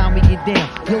 it's the time we get down.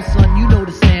 Yo son, you know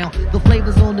the sound. The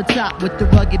flavor's on the top with the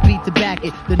rugged beat to back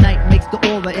it. The night makes the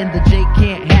aura and the J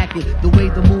can't hack it. The way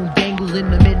the moon dangles in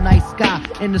the midnight sky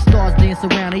and the stars dance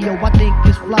around. Hey yo, I think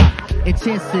it's fly.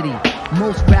 Intensity,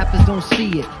 most rappers don't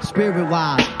see it.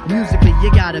 Spirit-wise, musically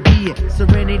you gotta be it.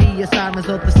 Serenity, a silence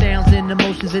of the sounds and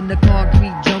emotions in the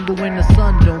concrete jungle when the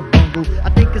sun don't bungle.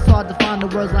 I think it's hard to find the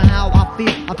words on how I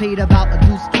feel. I paid about a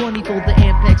deuce 20 for the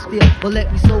Ampex feel, but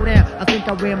let me slow down. I think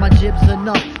I ran my jibs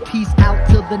enough. Peace out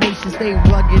to the nation, stay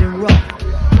rugged and rough.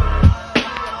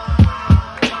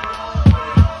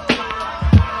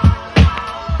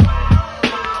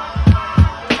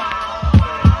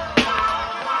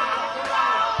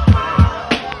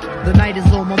 The night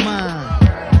is on my mind.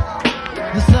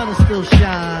 The sun is still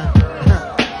shine.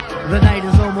 The night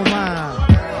is on my mind.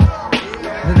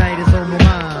 The night is on my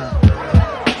mind.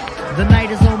 The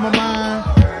night is on my mind.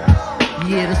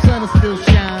 Yeah, the sun is still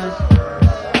shine,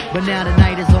 but now the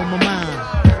night is on my mind.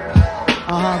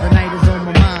 The night is on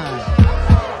my mind.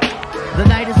 The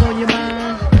night is on your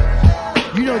mind.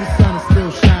 You know the sun is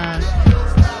still shine,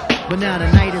 but now the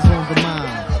night is on the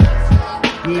mind.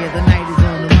 Yeah, the night is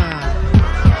on the mind.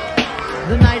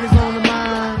 The night is on the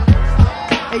mind.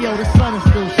 Hey yo, the sun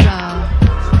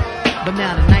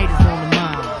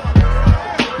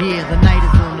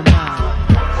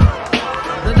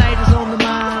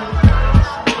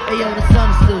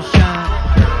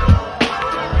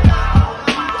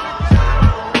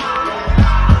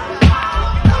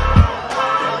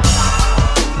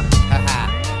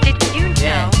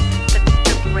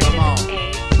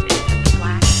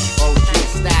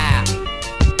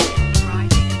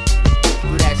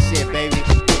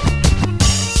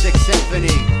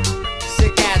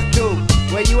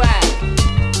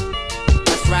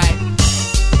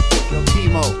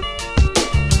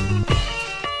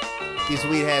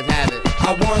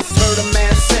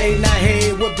say, now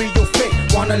hey, what be your fate?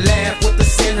 Wanna laugh with the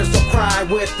sinners or cry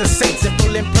with the saints?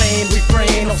 Simple and plain,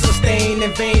 refrain or sustain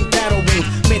in vain battle wound.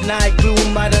 Midnight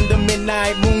gloom, right under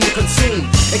midnight moon consumed.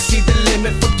 Exceed the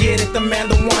limit, forget it, the man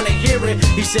don't wanna hear it.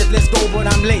 He said let's go but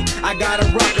I'm late, I gotta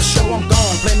rock the show, I'm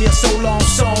gone. Play me a so-long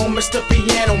song, Mr.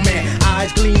 Piano Man.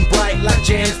 Eyes gleam bright like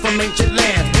gems from ancient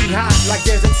lands. We hot like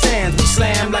desert sands, we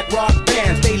slam like rock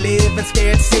bands. They live in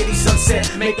scared cities, sunset,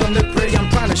 make them look pretty. I'm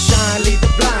trying to shine, lead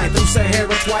the blind through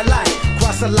Sahara twilight.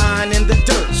 Cross a line in the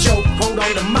dirt, choke, hold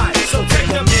on the mic. So take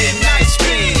a midnight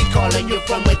spin, calling you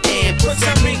from within. Put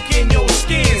some ink in your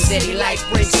skin, city lights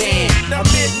breaks in. The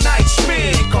midnight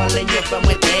spin, calling you from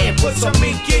within. Put some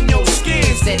ink in your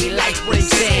skin, city lights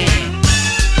breaks in.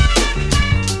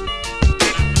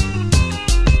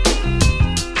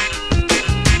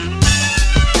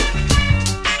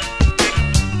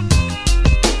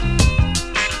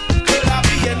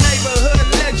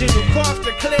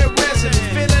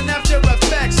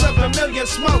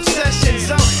 Smoke sessions,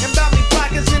 so about me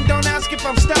pockets and don't ask if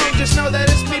I'm stoned. Just know that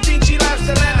it's me, Beachy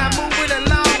Lifestyle, and I move it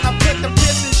along. I put the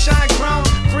piss and shine chrome,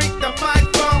 freak the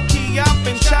microphone, key up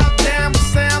and chop down with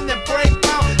sound that break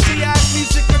bone. See, I ask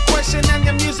music a question and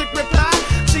your music reply.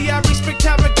 See, I respect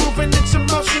how it groove and its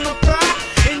emotional pride.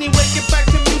 Anyway, get back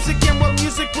to music and what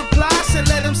music replies, and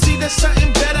let them see there's something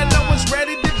better. No one's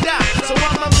ready to die, so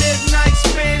I'm a midnight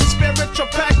spin, spiritual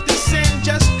practicing,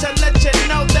 just to let you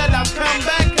know that I've come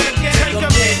back.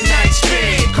 Midnight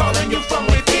spin, calling you from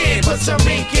within. Put some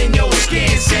ink in your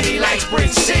skin, city lights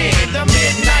bring sin. The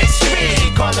midnight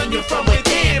spin, calling you from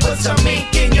within. Put some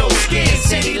ink in your skin,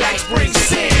 city lights bring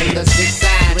sin. The six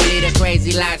side, we lead a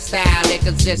crazy lifestyle. It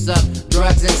consists of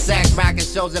drugs and sex, rocking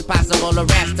shows impossible to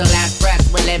rest. The last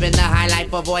breath, we're living the high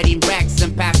life, avoiding wrecks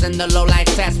and passing the low life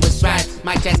test with stripes.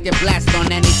 My chest get blessed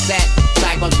on any set.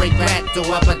 Cycles bring threat to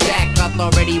upper deck,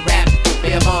 authority rep.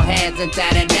 Fearful heads and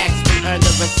tatted necks. We earn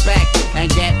the respect and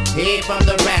get heat from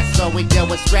the rest. So we deal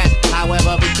with stress,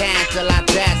 however we can till our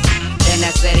death. In the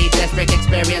city district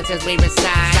experiences we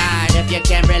reside. If you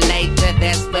can relate to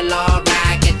this, feel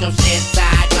alright. Get your shit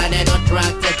tied, running on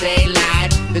drunk to daylight.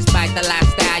 Despite the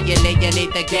lifestyle you live, you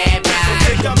need to get right.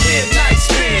 So take a midnight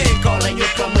spin, calling you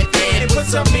from within. Put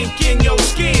some ink in your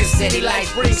skin, city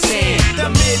lights bring sin.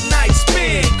 The midnight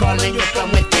spin, calling you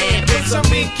from within. Put some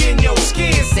ink in your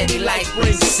skin, city lights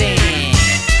bring sin.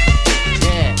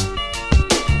 Yeah,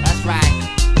 that's right.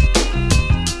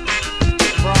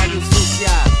 For all you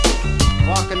sucias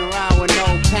walking around with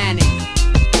no panties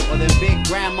or them big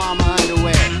grandmama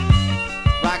underwear,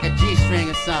 rock a G-string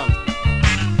or something.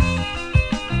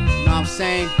 You know what I'm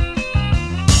saying?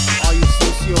 All you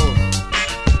sucios,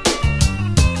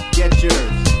 get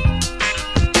yours.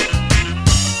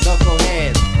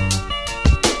 Knuckleheads,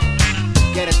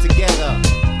 get it together.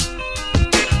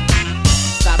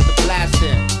 Stop the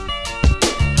blasting.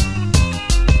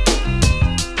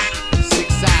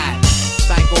 Six side,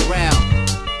 psycho realm,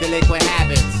 delinquent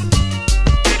habits.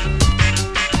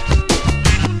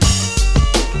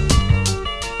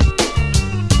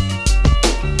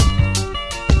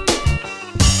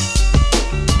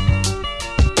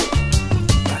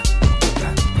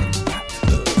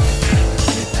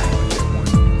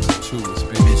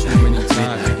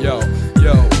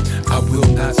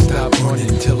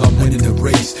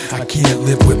 I can't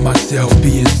live with myself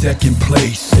being second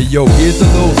place. Hey yo, here's a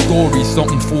little story,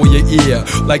 something for your ear.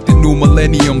 Like the new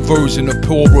millennium version of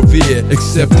Paul Revere.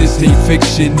 Except this ain't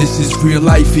fiction, this is real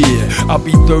life here. I'll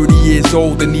be 30 years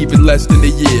old in even less than a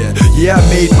year. Yeah, I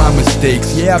made my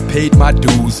mistakes, yeah, I paid my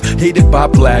dues. Hated by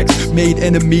blacks, made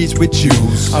enemies with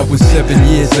Jews. I was 7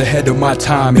 years ahead of my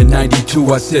time. In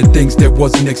 92 I said things that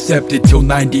wasn't accepted till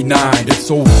 99. It's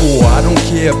 04, I don't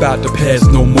care about the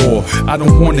past no more. I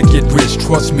don't wanna get rich,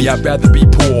 trust me, I'd rather be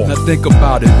poor. Now think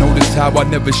about it, notice how I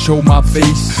never show my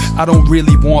face. I don't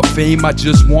really want fame, I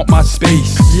just want my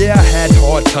space. Yeah, I had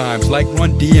hard times like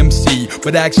Run DMC,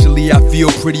 but actually I feel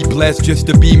pretty blessed just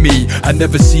to be me. I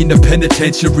never seen the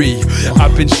penitentiary.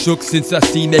 I've been shook since I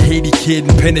seen the Haiti kid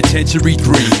in Penitentiary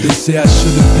 3. They say I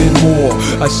should've been more,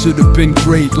 I should've been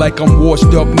great. Like I'm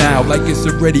washed up now, like it's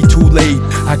already too late.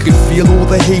 I could feel all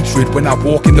the hatred when I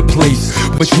walk in the place,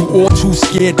 but you all too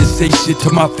scared to say shit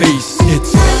to my face.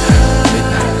 It's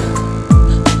midnight.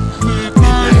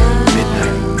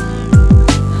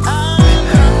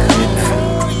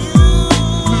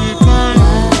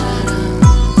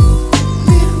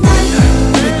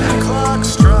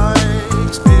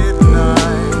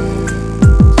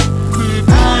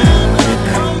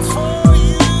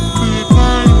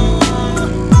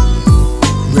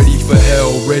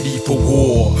 Ready for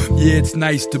war. Yeah, it's It's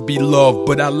nice to be loved,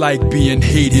 but I like being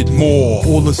hated more.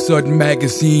 All of a sudden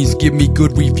magazines give me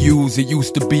good reviews. It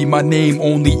used to be my name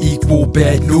only equal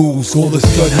bad news. All of a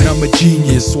sudden I'm a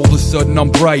genius, all of a sudden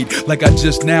I'm bright, like I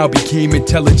just now became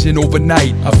intelligent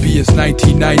overnight. I be as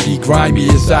 1990 grimy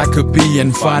as I could be,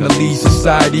 and finally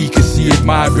society could see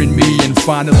admiring me. And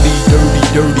finally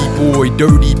dirty boy,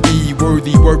 dirty B,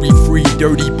 worthy, worry-free,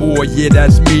 dirty boy, yeah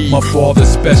that's me. My father's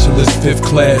specialist, 5th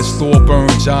class, Thorburn,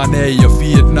 John A, a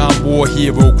Vietnam War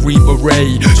hero, Green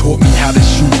Beret. Taught me how to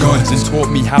shoot guns and taught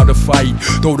me how to fight.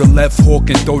 Throw the left hook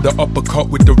and throw the uppercut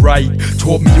with the right.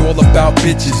 Taught me all about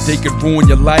bitches, they could ruin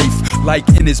your life. Like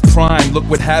in his prime, look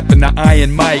what happened to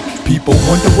Iron Mike. People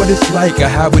wonder what it's like or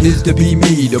how it is to be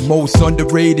me, the most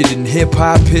underrated in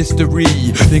hip-hop history.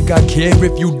 Think I care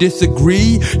if you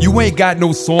disagree? You ain't got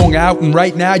no song out and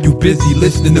right now you busy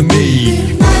listening to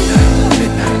me.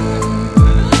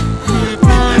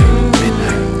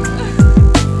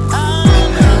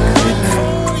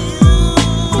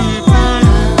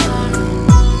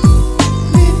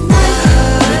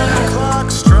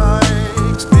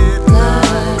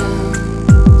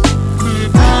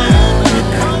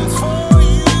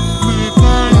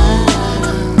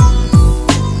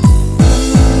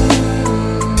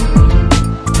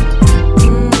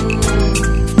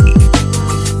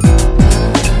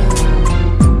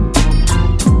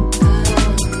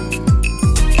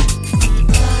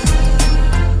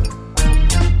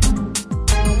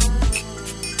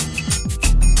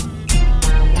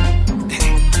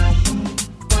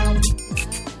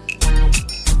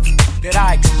 That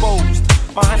I exposed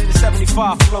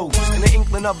 175 flows in the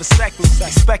inkling of a second,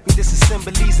 expecting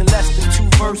disassemblies in less than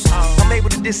 2 verses. I'm able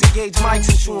to disengage mics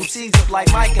and chew MCs up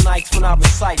like Mike and Ike's when I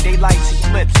recite daylight's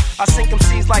eclipse. I sink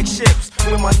MCs like ships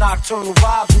with my nocturnal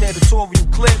vibes and editorial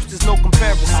clips. There's no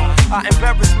comparison. I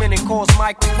embarrassment and cause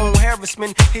microphone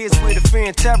harassment. Here's where the fear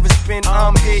and terror's been.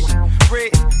 I'm hitting,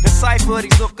 written, the cipher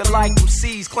these look-alike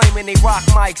MCs claiming they rock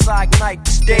mics. I ignite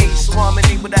the stage, so I'm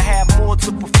unable to have more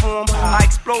to perform. I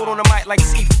explode on the mic like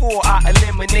C4. I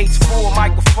eliminates 4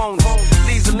 microphones.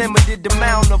 Leaves a limited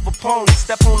amount of opponents.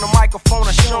 Step on the microphone,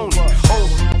 I shown it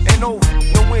over and over.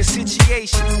 No win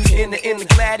situations in the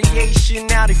gladiation.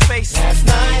 Now they face it. Last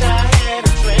night I had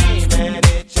a dream and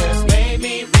it just made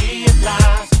me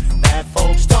realize that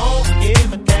folks don't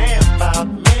give a damn about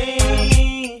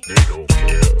me. They don't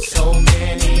care. So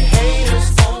many haters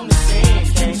on the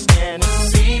scene can't stand to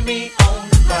see me on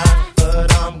the ride,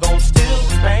 but I'm gon' still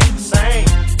remain the same.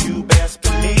 You best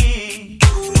believe.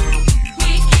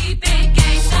 We keep it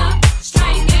gangsta,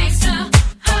 straight gangsta.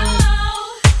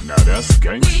 Oh. Now that's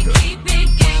gangsta. We keep it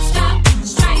gangsta,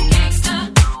 straight gangsta.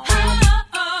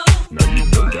 Oh. Now you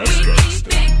know that's We gangsta. keep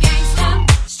it gangsta,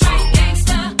 straight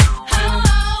gangsta.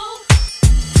 Oh.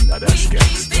 Now that's We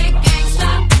gangsta. keep it gangsta,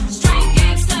 straight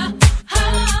gangsta.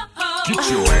 Oh. Get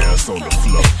your ass on the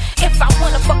floor. If I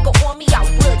wanna fuck a on me, I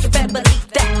would, you better believe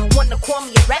that. Wanna call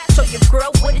me a rat, show your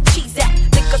girl where the cheese at.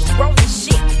 Niggas grown and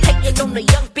shit, hating on the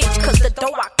young bitch, cause the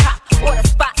dough I cop, or the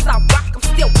spots I rock, I'm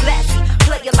still classy.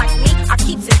 Player like me, I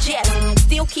keeps it jazzy.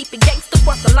 Still keep it gangsta,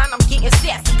 cross the line, I'm getting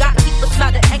sassy. Gotta keep a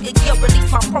smile of anger, yeah,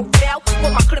 release my profile.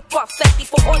 Pull my clip off safety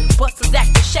for all you busters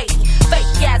acting shady.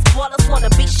 Fake ass ballers wanna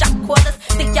be shot quarters,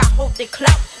 think y'all hold their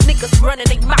clout. Niggas running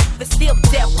their mouth, but still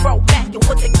death row macking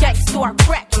with the gang start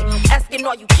cracking. Asking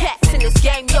all you cats in this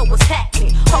game, yo, what's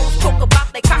happening? Hoes talk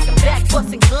about they cocking back,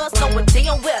 busting guns, knowing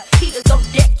damn well heaters on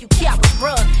deck, you cowards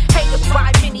run. Hated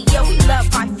by many, yeah, we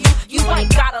love my few. You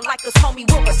ain't gotta like us, homie,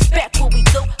 we'll respect what we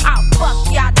do. I'll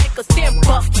fuck y'all niggas, then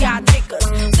buff y'all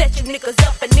niggas. Set you niggas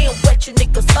up and then wet you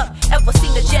niggas up. Ever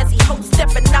seen a jazzy hoe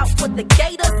stepping out with the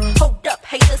gators? Hold up,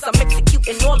 haters, I'm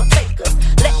executing all the fakers.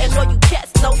 Letting all you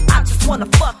cats know I just wanna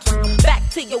fuck you. Back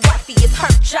to your wifey, it's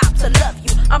her job to love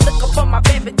you. I'm looking for my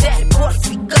baby daddy, boy,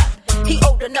 speak up. He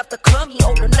old enough to come, he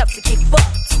old enough to get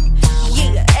fucked.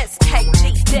 Yeah,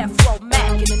 SKG, Death Row Mac,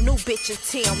 and a new bitch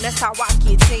in town, that's how I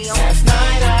get down. Last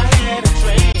night I had a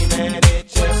dream and it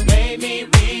just made me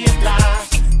realize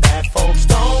that folks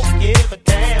don't give a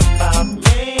damn about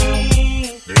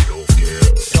me. They don't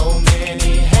care. So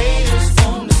many haters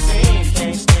on the scene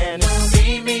can't stand to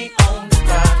see me on the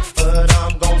ride, but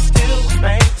I'm gon' still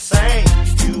remain the same.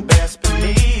 You best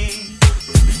believe.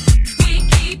 We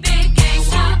keep it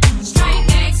gangsta, straight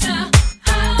gangsta.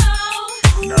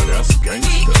 Oh. Now that's We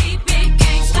gangsta. keep it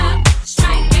gangsta,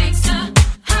 straight gangsta.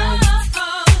 Oh.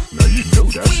 Now you know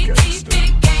that's We keep gangsta.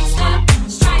 it gangsta,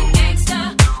 straight gangsta.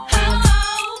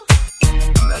 Oh.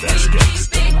 Now that's We keep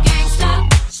gangsta. it gangsta,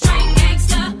 straight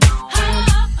gangsta.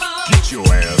 Oh. Get your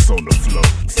ass on the floor.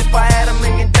 If I had $1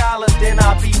 million, then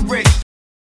I'd be rich.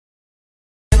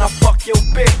 And I fuck your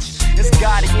bitch. It's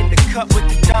Gotti in the cut with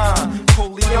the dime.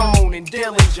 Corleone and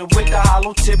Dillinger with the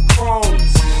hollow tip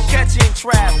chromes. Catching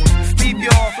traffic, leave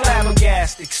y'all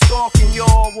flabbergasted. Stalking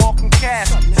y'all, walking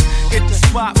caskets. Hit the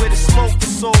spot where the smoke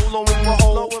is so low and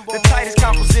behold. The tightest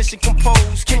composition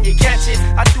composed. Can you catch it?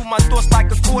 I do my thoughts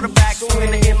like a quarterback. So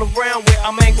in the around where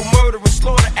I'm angle murder and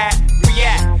slaughter at.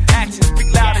 React, actions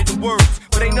speak louder than words.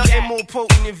 But ain't nothing more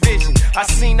potent than vision. I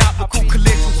seen optical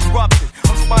collisions erupting.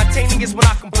 I'm spontaneous when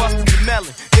I combust in the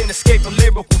melon. Then escape a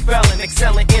lyrical felon.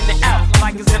 Excelling in and out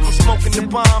like as if I'm smoking the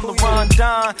bomb. The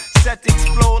Rondon set to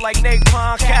explode like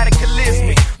napalm.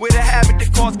 Cataclysmic with a habit to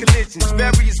cause collisions.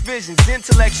 Various visions.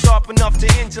 Intellect sharp enough to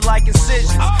injure like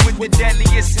incisions. With the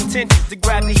deadliest intentions to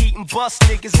grab the heat and bust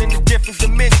niggas in the different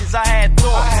dimensions. I had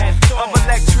thoughts of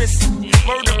electricity.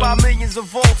 Murdered by millions of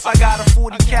volts. I got a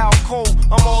 40 cal cold.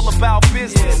 I'm all about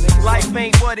business. Life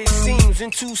ain't what it seems. In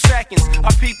 2 seconds,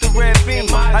 I peeped the red beam.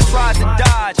 I tried to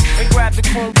dodge and grab the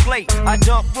chrome plate. I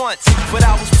jumped once, but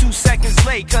I was 2 seconds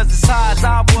late. Cause as high as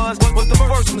I was the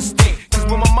first mistake. Cause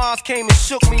when my moms came and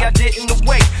shook me, I didn't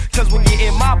wait. Cause when you're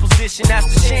in my position, that's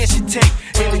the chance you take.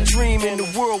 In a dream in the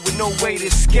world with no way to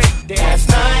escape. Last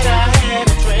night I had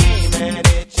a dream and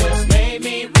it just made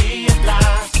me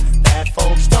realize that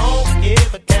folks don't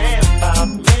give a damn about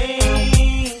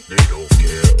me. They don't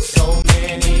care. So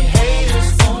many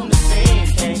haters on the scene,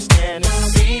 can't stand to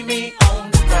see me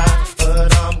on the ground.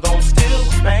 But I'm gon' still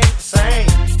remain the same,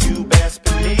 you best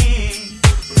believe.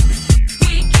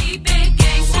 We keep it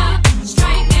gangsta,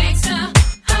 straight gangsta.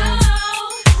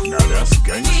 Oh. Now that's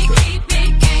We gangsta. keep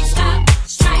it gangsta,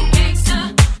 straight gangsta.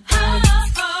 Oh.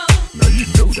 Now you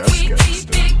know that's We keep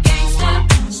gangsta. it gangsta,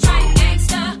 straight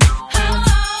gangsta.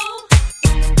 Oh.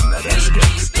 Now that's We keep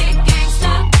gangsta. it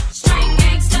gangsta, straight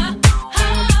gangsta.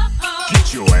 Oh.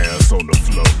 Get your ass on the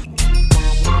floor.